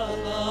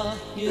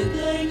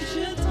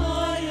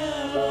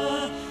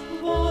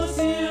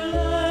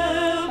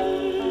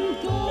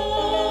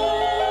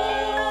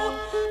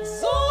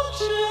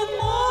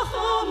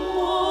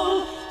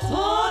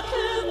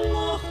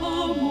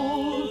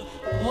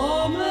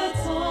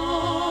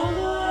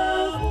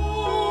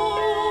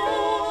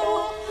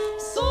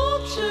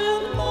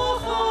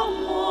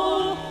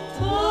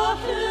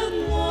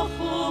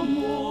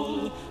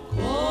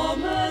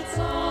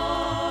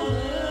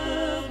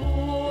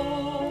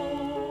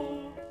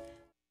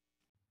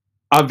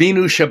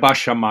Avinu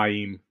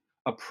Shebashamayim,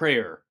 a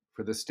prayer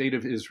for the state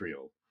of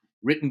Israel,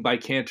 written by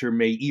Cantor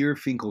Meir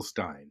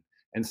Finkelstein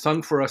and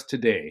sung for us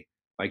today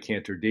by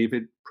Cantor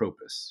David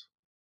Propus.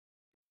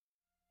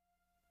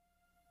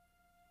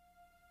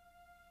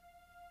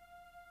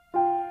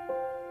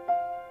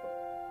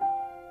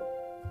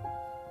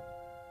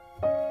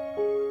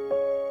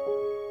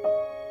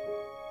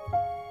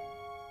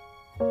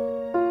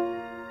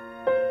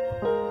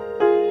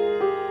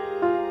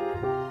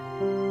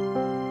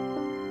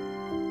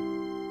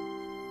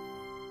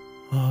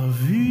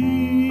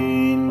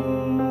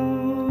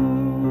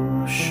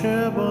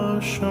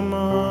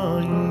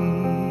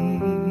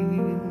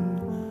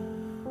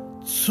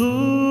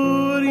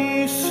 צור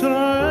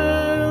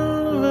ישראל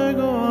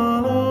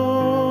וגואלו,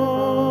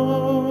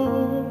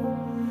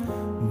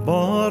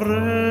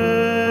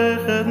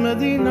 ברך את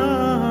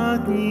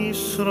מדינת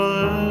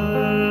ישראל,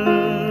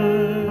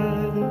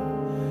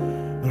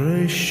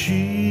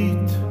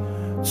 ראשית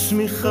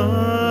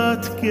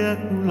צמיחת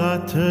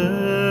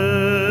גאולתנו,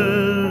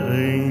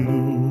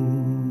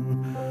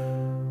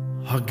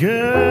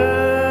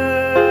 הגן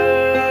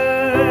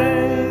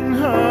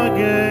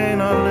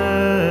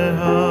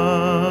עליה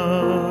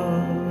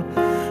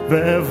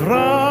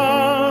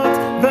בעברת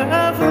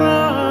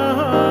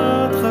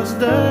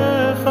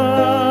חסדך,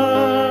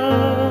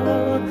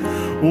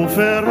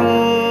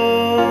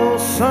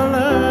 ופרוס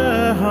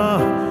עליה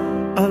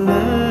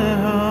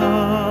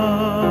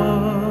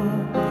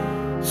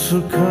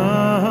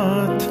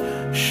סוכת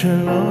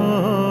שלומך,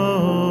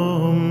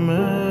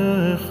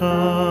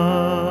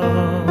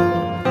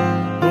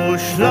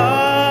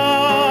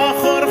 ושלח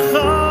אורך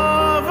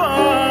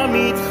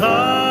ואמיתך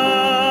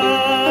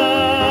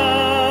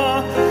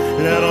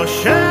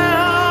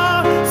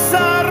לראשיה,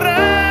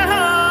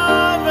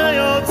 שריה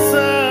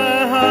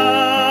ויוצאיה,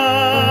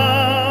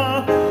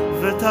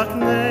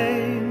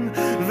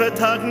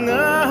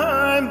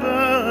 ותקנם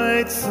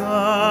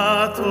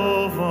בעצה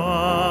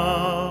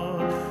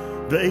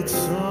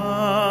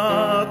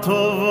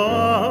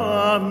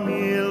טובה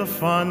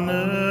מלפניך.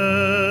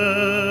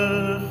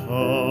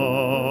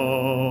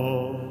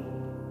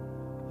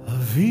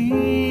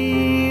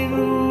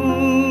 אבינו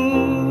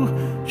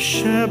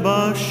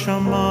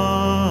שבשמיים,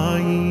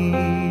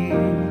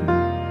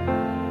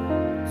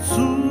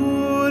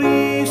 צור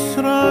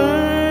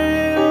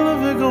ישראל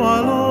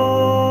וגואלו,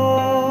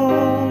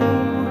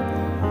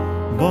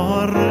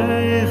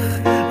 ברך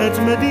את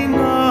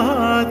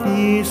מדינת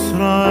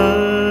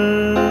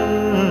ישראל,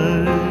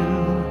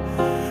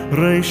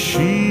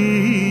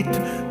 ראשית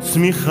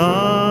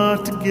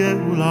צמיחת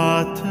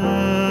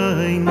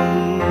גאולתנו.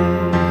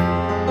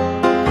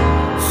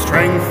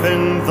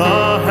 Strengthen the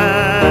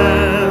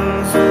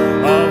hands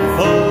of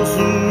those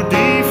who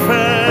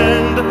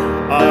defend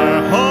our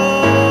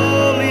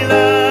holy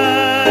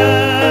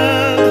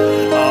land.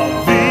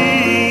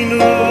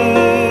 Avinu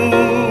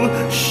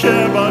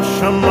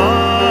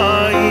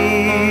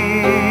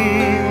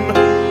Shebashamayim,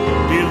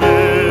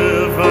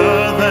 deliver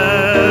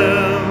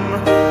them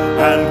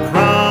and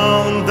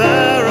crown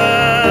their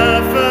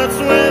efforts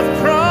with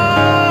triumph.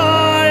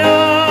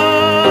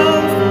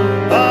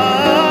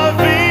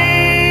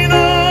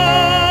 Avinu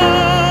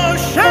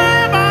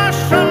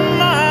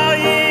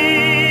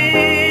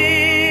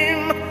Shebashamayim,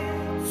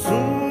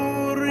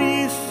 Tzur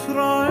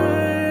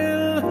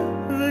Yisrael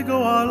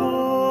v'goalo.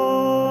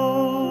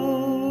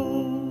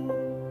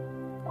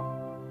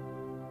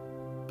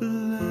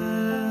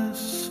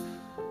 Bless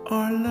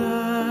our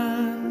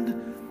land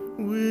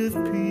with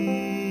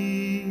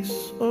peace,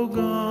 O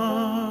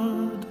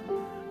God,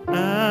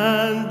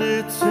 and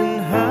its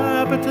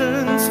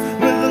inhabitants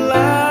with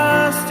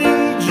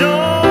lasting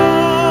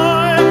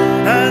joy,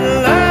 and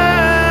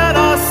let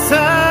us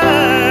say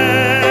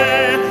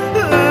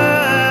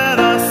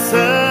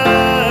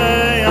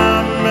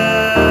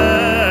amen,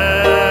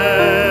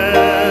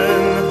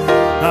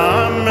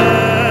 amen.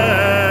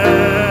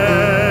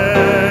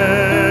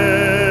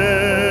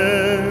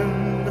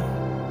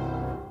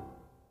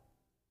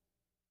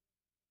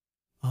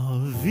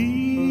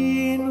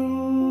 Avinu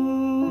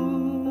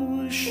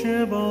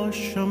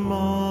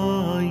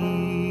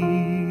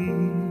Shebashamayim,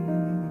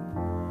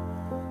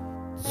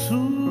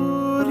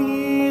 Tzur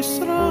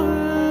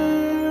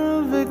Yisrael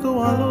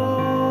v'goalo,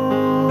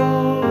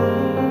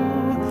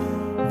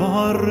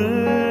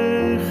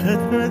 ברך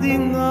את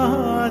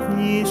מדינת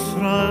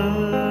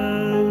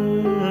ישראל,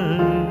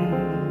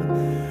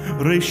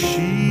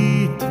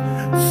 ראשית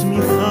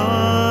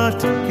צמיחת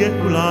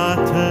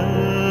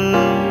גאולתנו,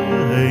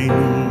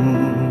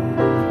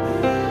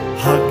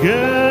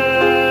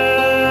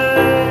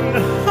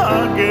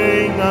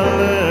 הגן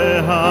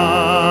עליה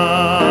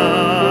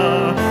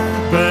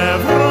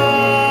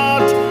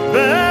בעברת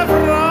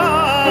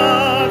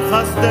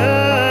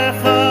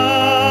חסדך,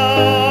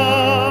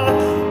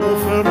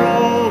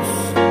 ופרוס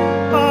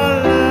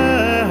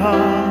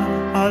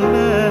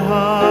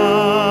עליה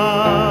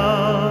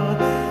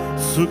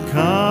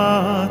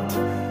סוכת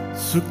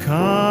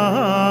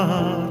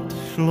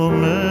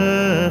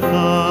שלומך.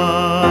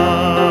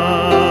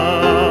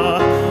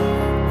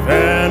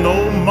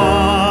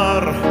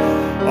 ונאמר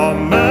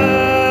אמן.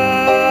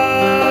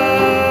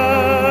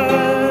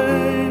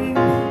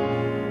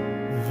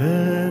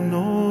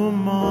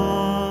 ונאמר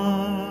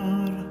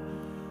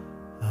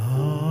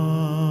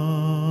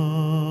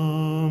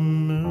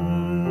אמן.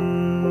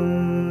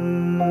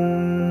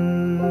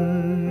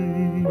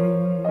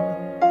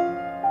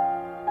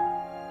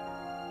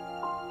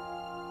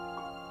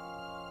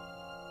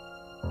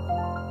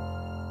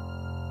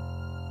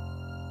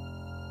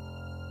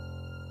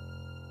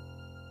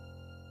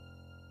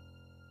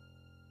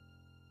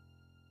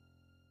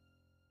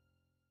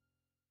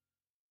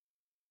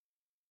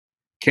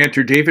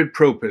 Cantor David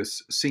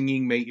Propus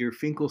singing Meir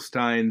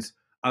Finkelstein's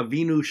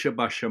Avinu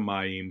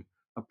Shebashamayim,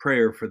 a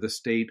prayer for the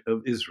state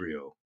of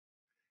Israel.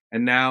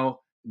 And now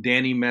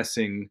Danny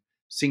Messing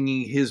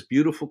singing his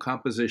beautiful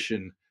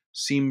composition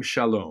Sim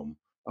Shalom,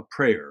 a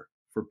prayer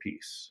for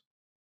peace.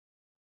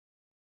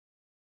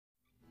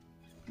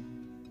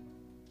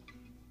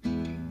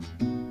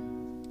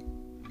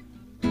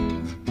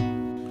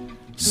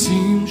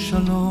 שים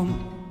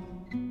שלום,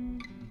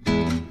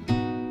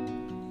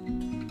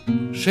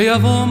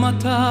 שיבוא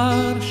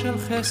מטר של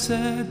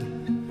חסד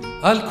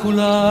על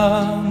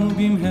כולנו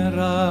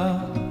במהרה.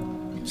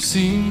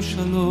 שים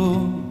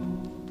שלום,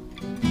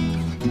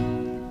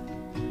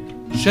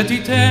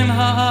 שתיתן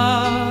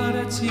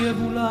הארץ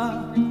יבולה,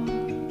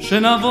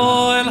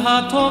 שנבוא אל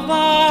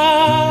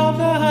הטובה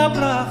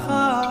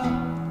והברכה.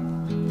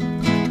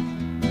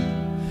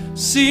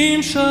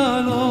 שים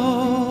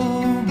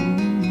שלום,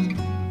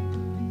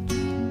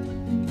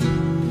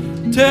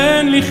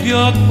 תן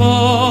לחיות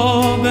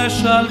פה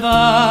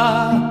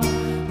בשלווה,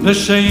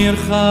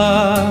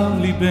 ושירחב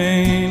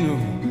ליבנו.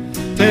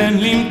 תן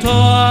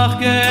למתוח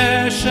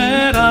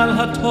גשר על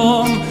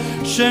התום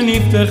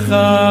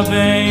שנפתחה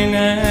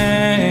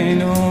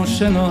בינינו,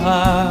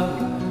 שנאהב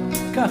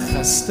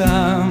ככה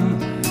סתם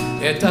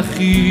את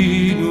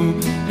אחינו,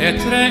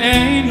 את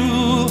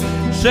רעינו,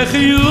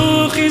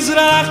 שחיוך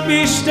יזרח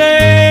בשתי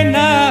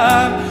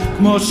עיניו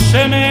כמו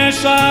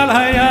שמש על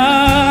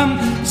הים.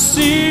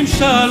 שים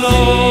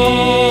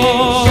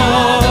שלום,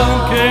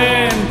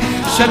 כן,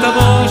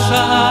 שתבוא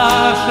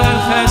שעה של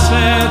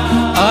חסד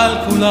על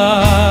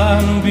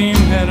כולנו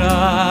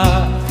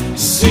במהרה.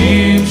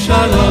 שים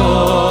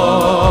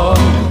שלום,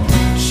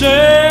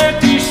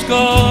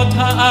 שתשקוט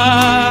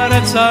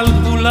הארץ על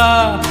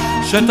גבולה,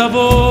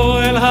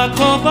 שתבוא אל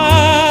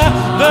הטובה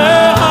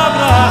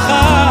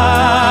והברכה.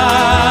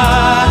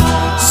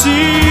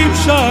 שים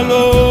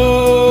שלום,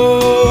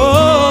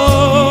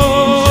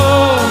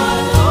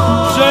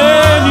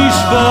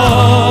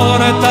 שנשבור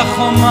את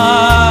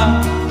החומה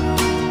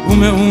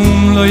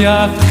ומאום לא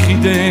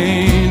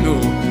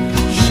יפחידנו,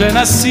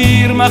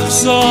 שנסיר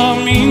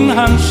מחסום מן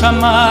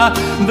הנשמה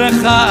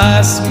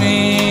וכעס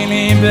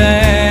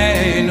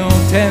מליבנו.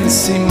 תן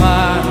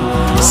סימן,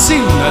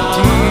 שים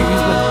נתיב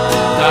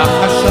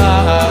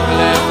תחשב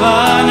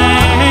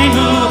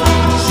לבנינו,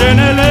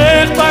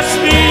 שנלך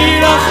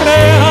בשביל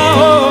אחרי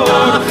האור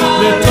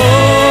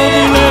לטוב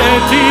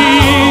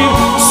ולהיטיב.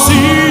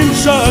 שים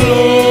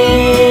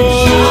שלום,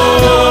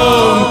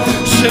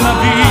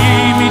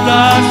 שנביא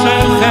מידה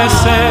של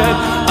חסד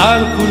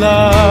על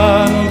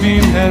כולנו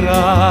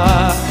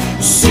במהרה.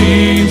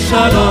 שים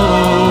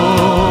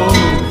שלום,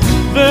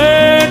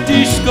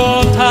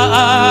 ותשקוט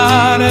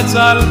הארץ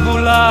על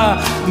גבולה,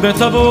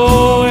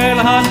 ותבוא אל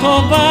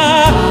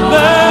הטובה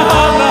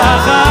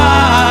והברכה.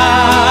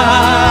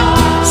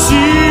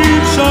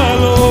 שים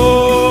שלום,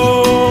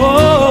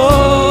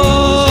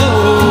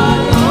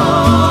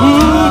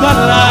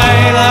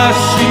 ובלילה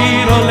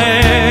שיר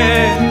עולה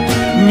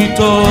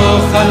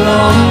מתוך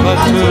חלום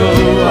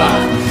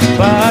בטוח,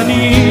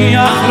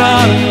 בניח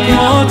רק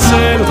כמו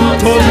צל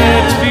תולה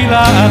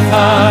תפילה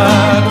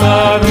אחת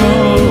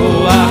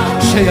ברוח,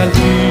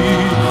 שילדי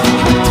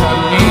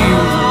התמים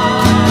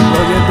לא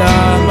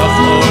ידע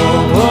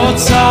מחור או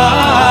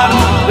צער,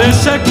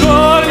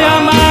 ושכל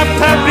ימיו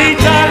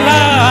תביט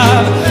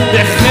עליו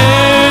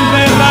בחן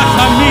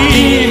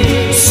ורחמים.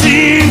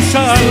 שים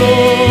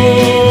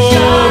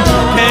שלום,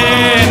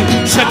 כן,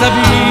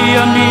 שתביא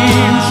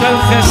ימים של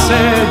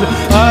חסד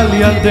על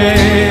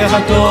ילדי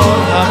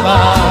הדור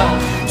הבא.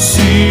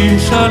 שים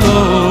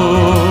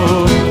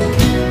שלום,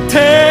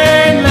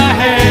 תן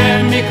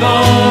להם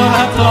מכל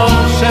הטוב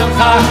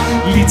שלך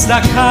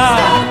לצדקה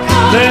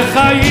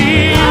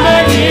לחיים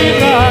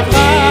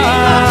ולברכה.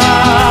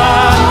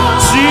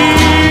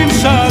 שים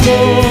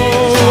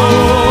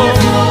שלום,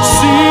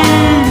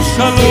 שים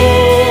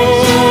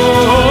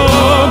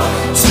שלום,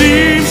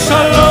 שים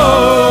שלום.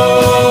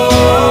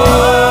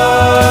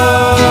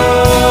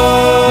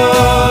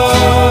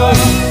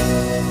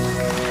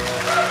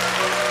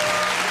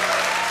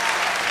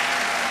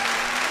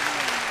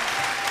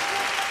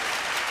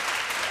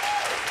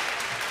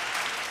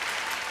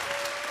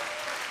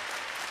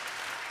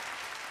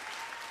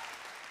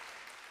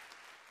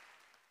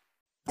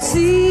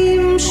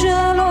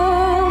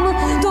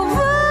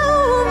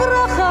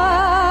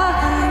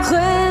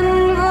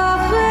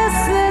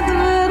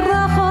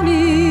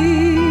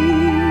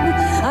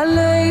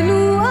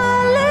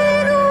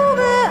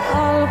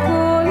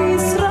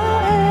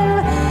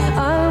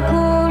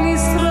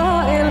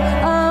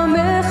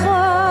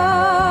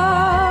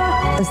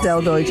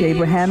 Estelle Deutsch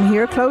Abraham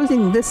here,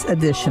 closing this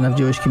edition of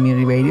Jewish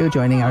Community Radio,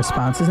 joining our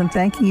sponsors and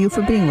thanking you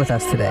for being with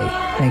us today.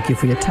 Thank you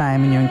for your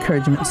time and your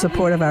encouragement and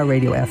support of our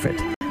radio effort.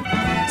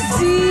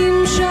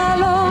 שים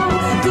שלום,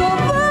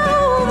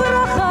 טובה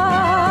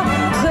וברכה,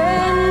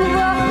 חן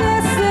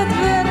וחסד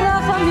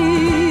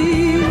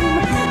ורחמים,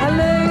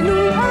 עלינו,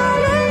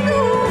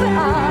 עלינו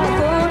ועל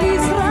כל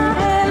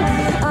ישראל,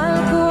 על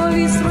כל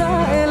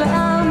ישראל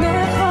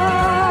עמך.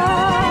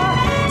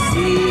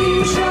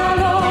 שים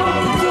שלום,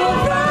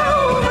 טובה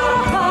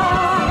וברכה,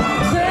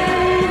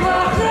 חן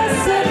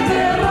וחסד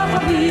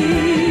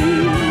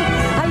ורחמים,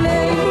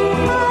 עלינו,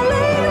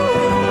 עלינו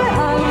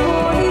ועל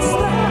כל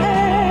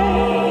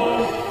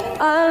ישראל.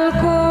 על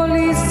כל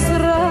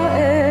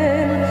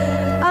ישראל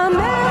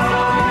עמך.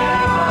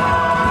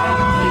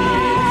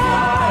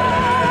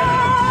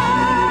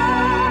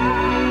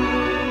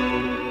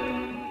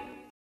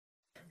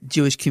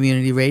 Jewish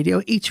Community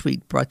Radio, each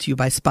week brought to you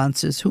by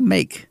sponsors who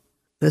make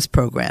this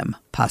program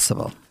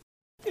possible.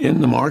 In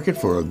the market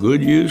for a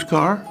good used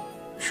car?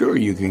 Sure,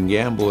 you can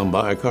gamble and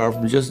buy a car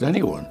from just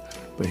anyone.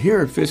 But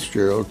here at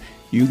Fitzgerald,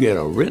 you get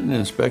a written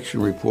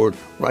inspection report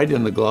right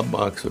in the glove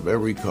box of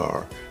every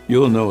car.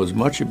 You'll know as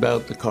much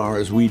about the car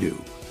as we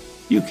do.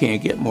 You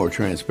can't get more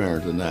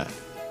transparent than that.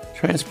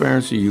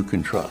 Transparency you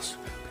can trust,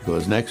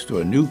 because next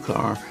to a new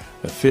car,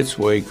 a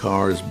Fitzway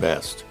car is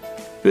best.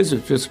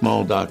 Visit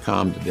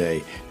fitzmall.com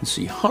today and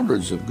see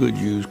hundreds of good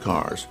used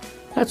cars.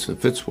 That's the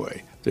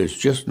Fitzway. There's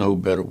just no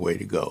better way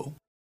to go.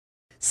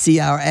 See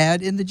our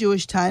ad in the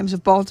Jewish Times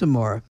of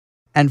Baltimore.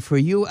 And for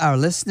you, our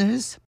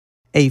listeners,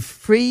 a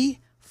free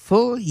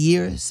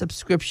full-year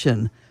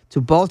subscription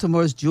to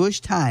Baltimore's Jewish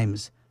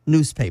Times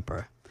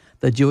newspaper.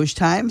 The Jewish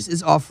Times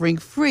is offering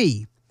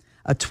free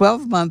a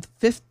 12-month,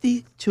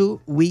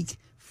 52-week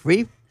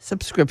free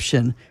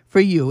subscription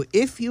for you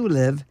if you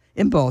live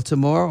in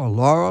Baltimore or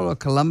Laurel or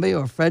Columbia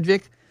or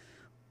Frederick.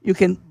 You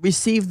can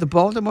receive the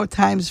Baltimore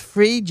Times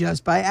free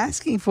just by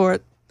asking for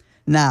it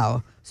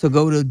now. So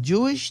go to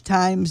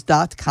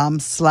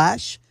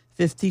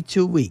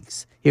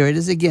jewishtimes.com/52weeks. Here it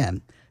is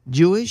again,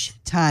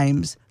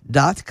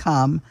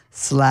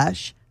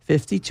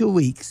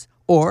 jewishtimes.com/52weeks,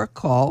 or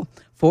call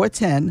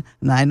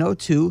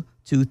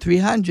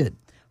 410-902-2300,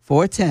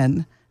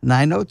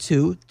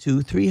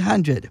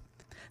 410-902-2300.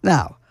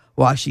 Now,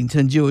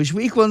 Washington Jewish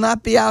Week will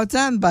not be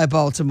outdone by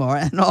Baltimore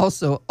and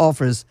also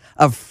offers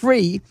a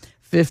free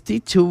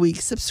 52-week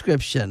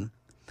subscription.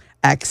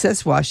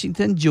 Access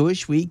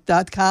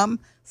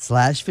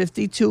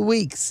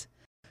WashingtonJewishWeek.com/52weeks.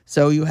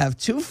 So you have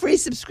 2 free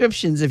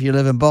subscriptions if you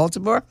live in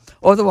Baltimore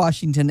or the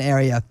Washington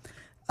area.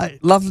 A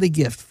lovely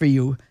gift for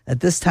you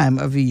at this time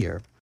of the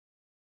year.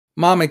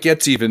 Mom, it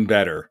gets even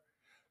better.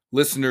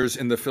 Listeners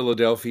in the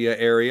Philadelphia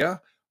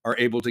area are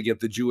able to get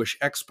the Jewish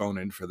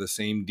Exponent for the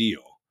same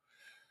deal.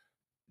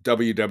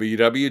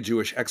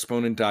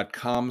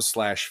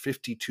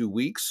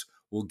 www.jewishexponent.com/52weeks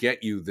will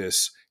get you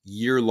this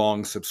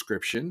year-long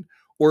subscription,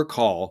 or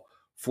call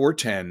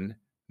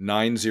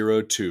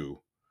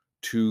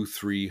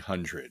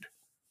 410-902-2300.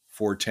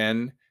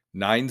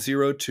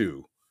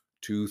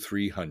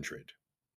 410-902-2300.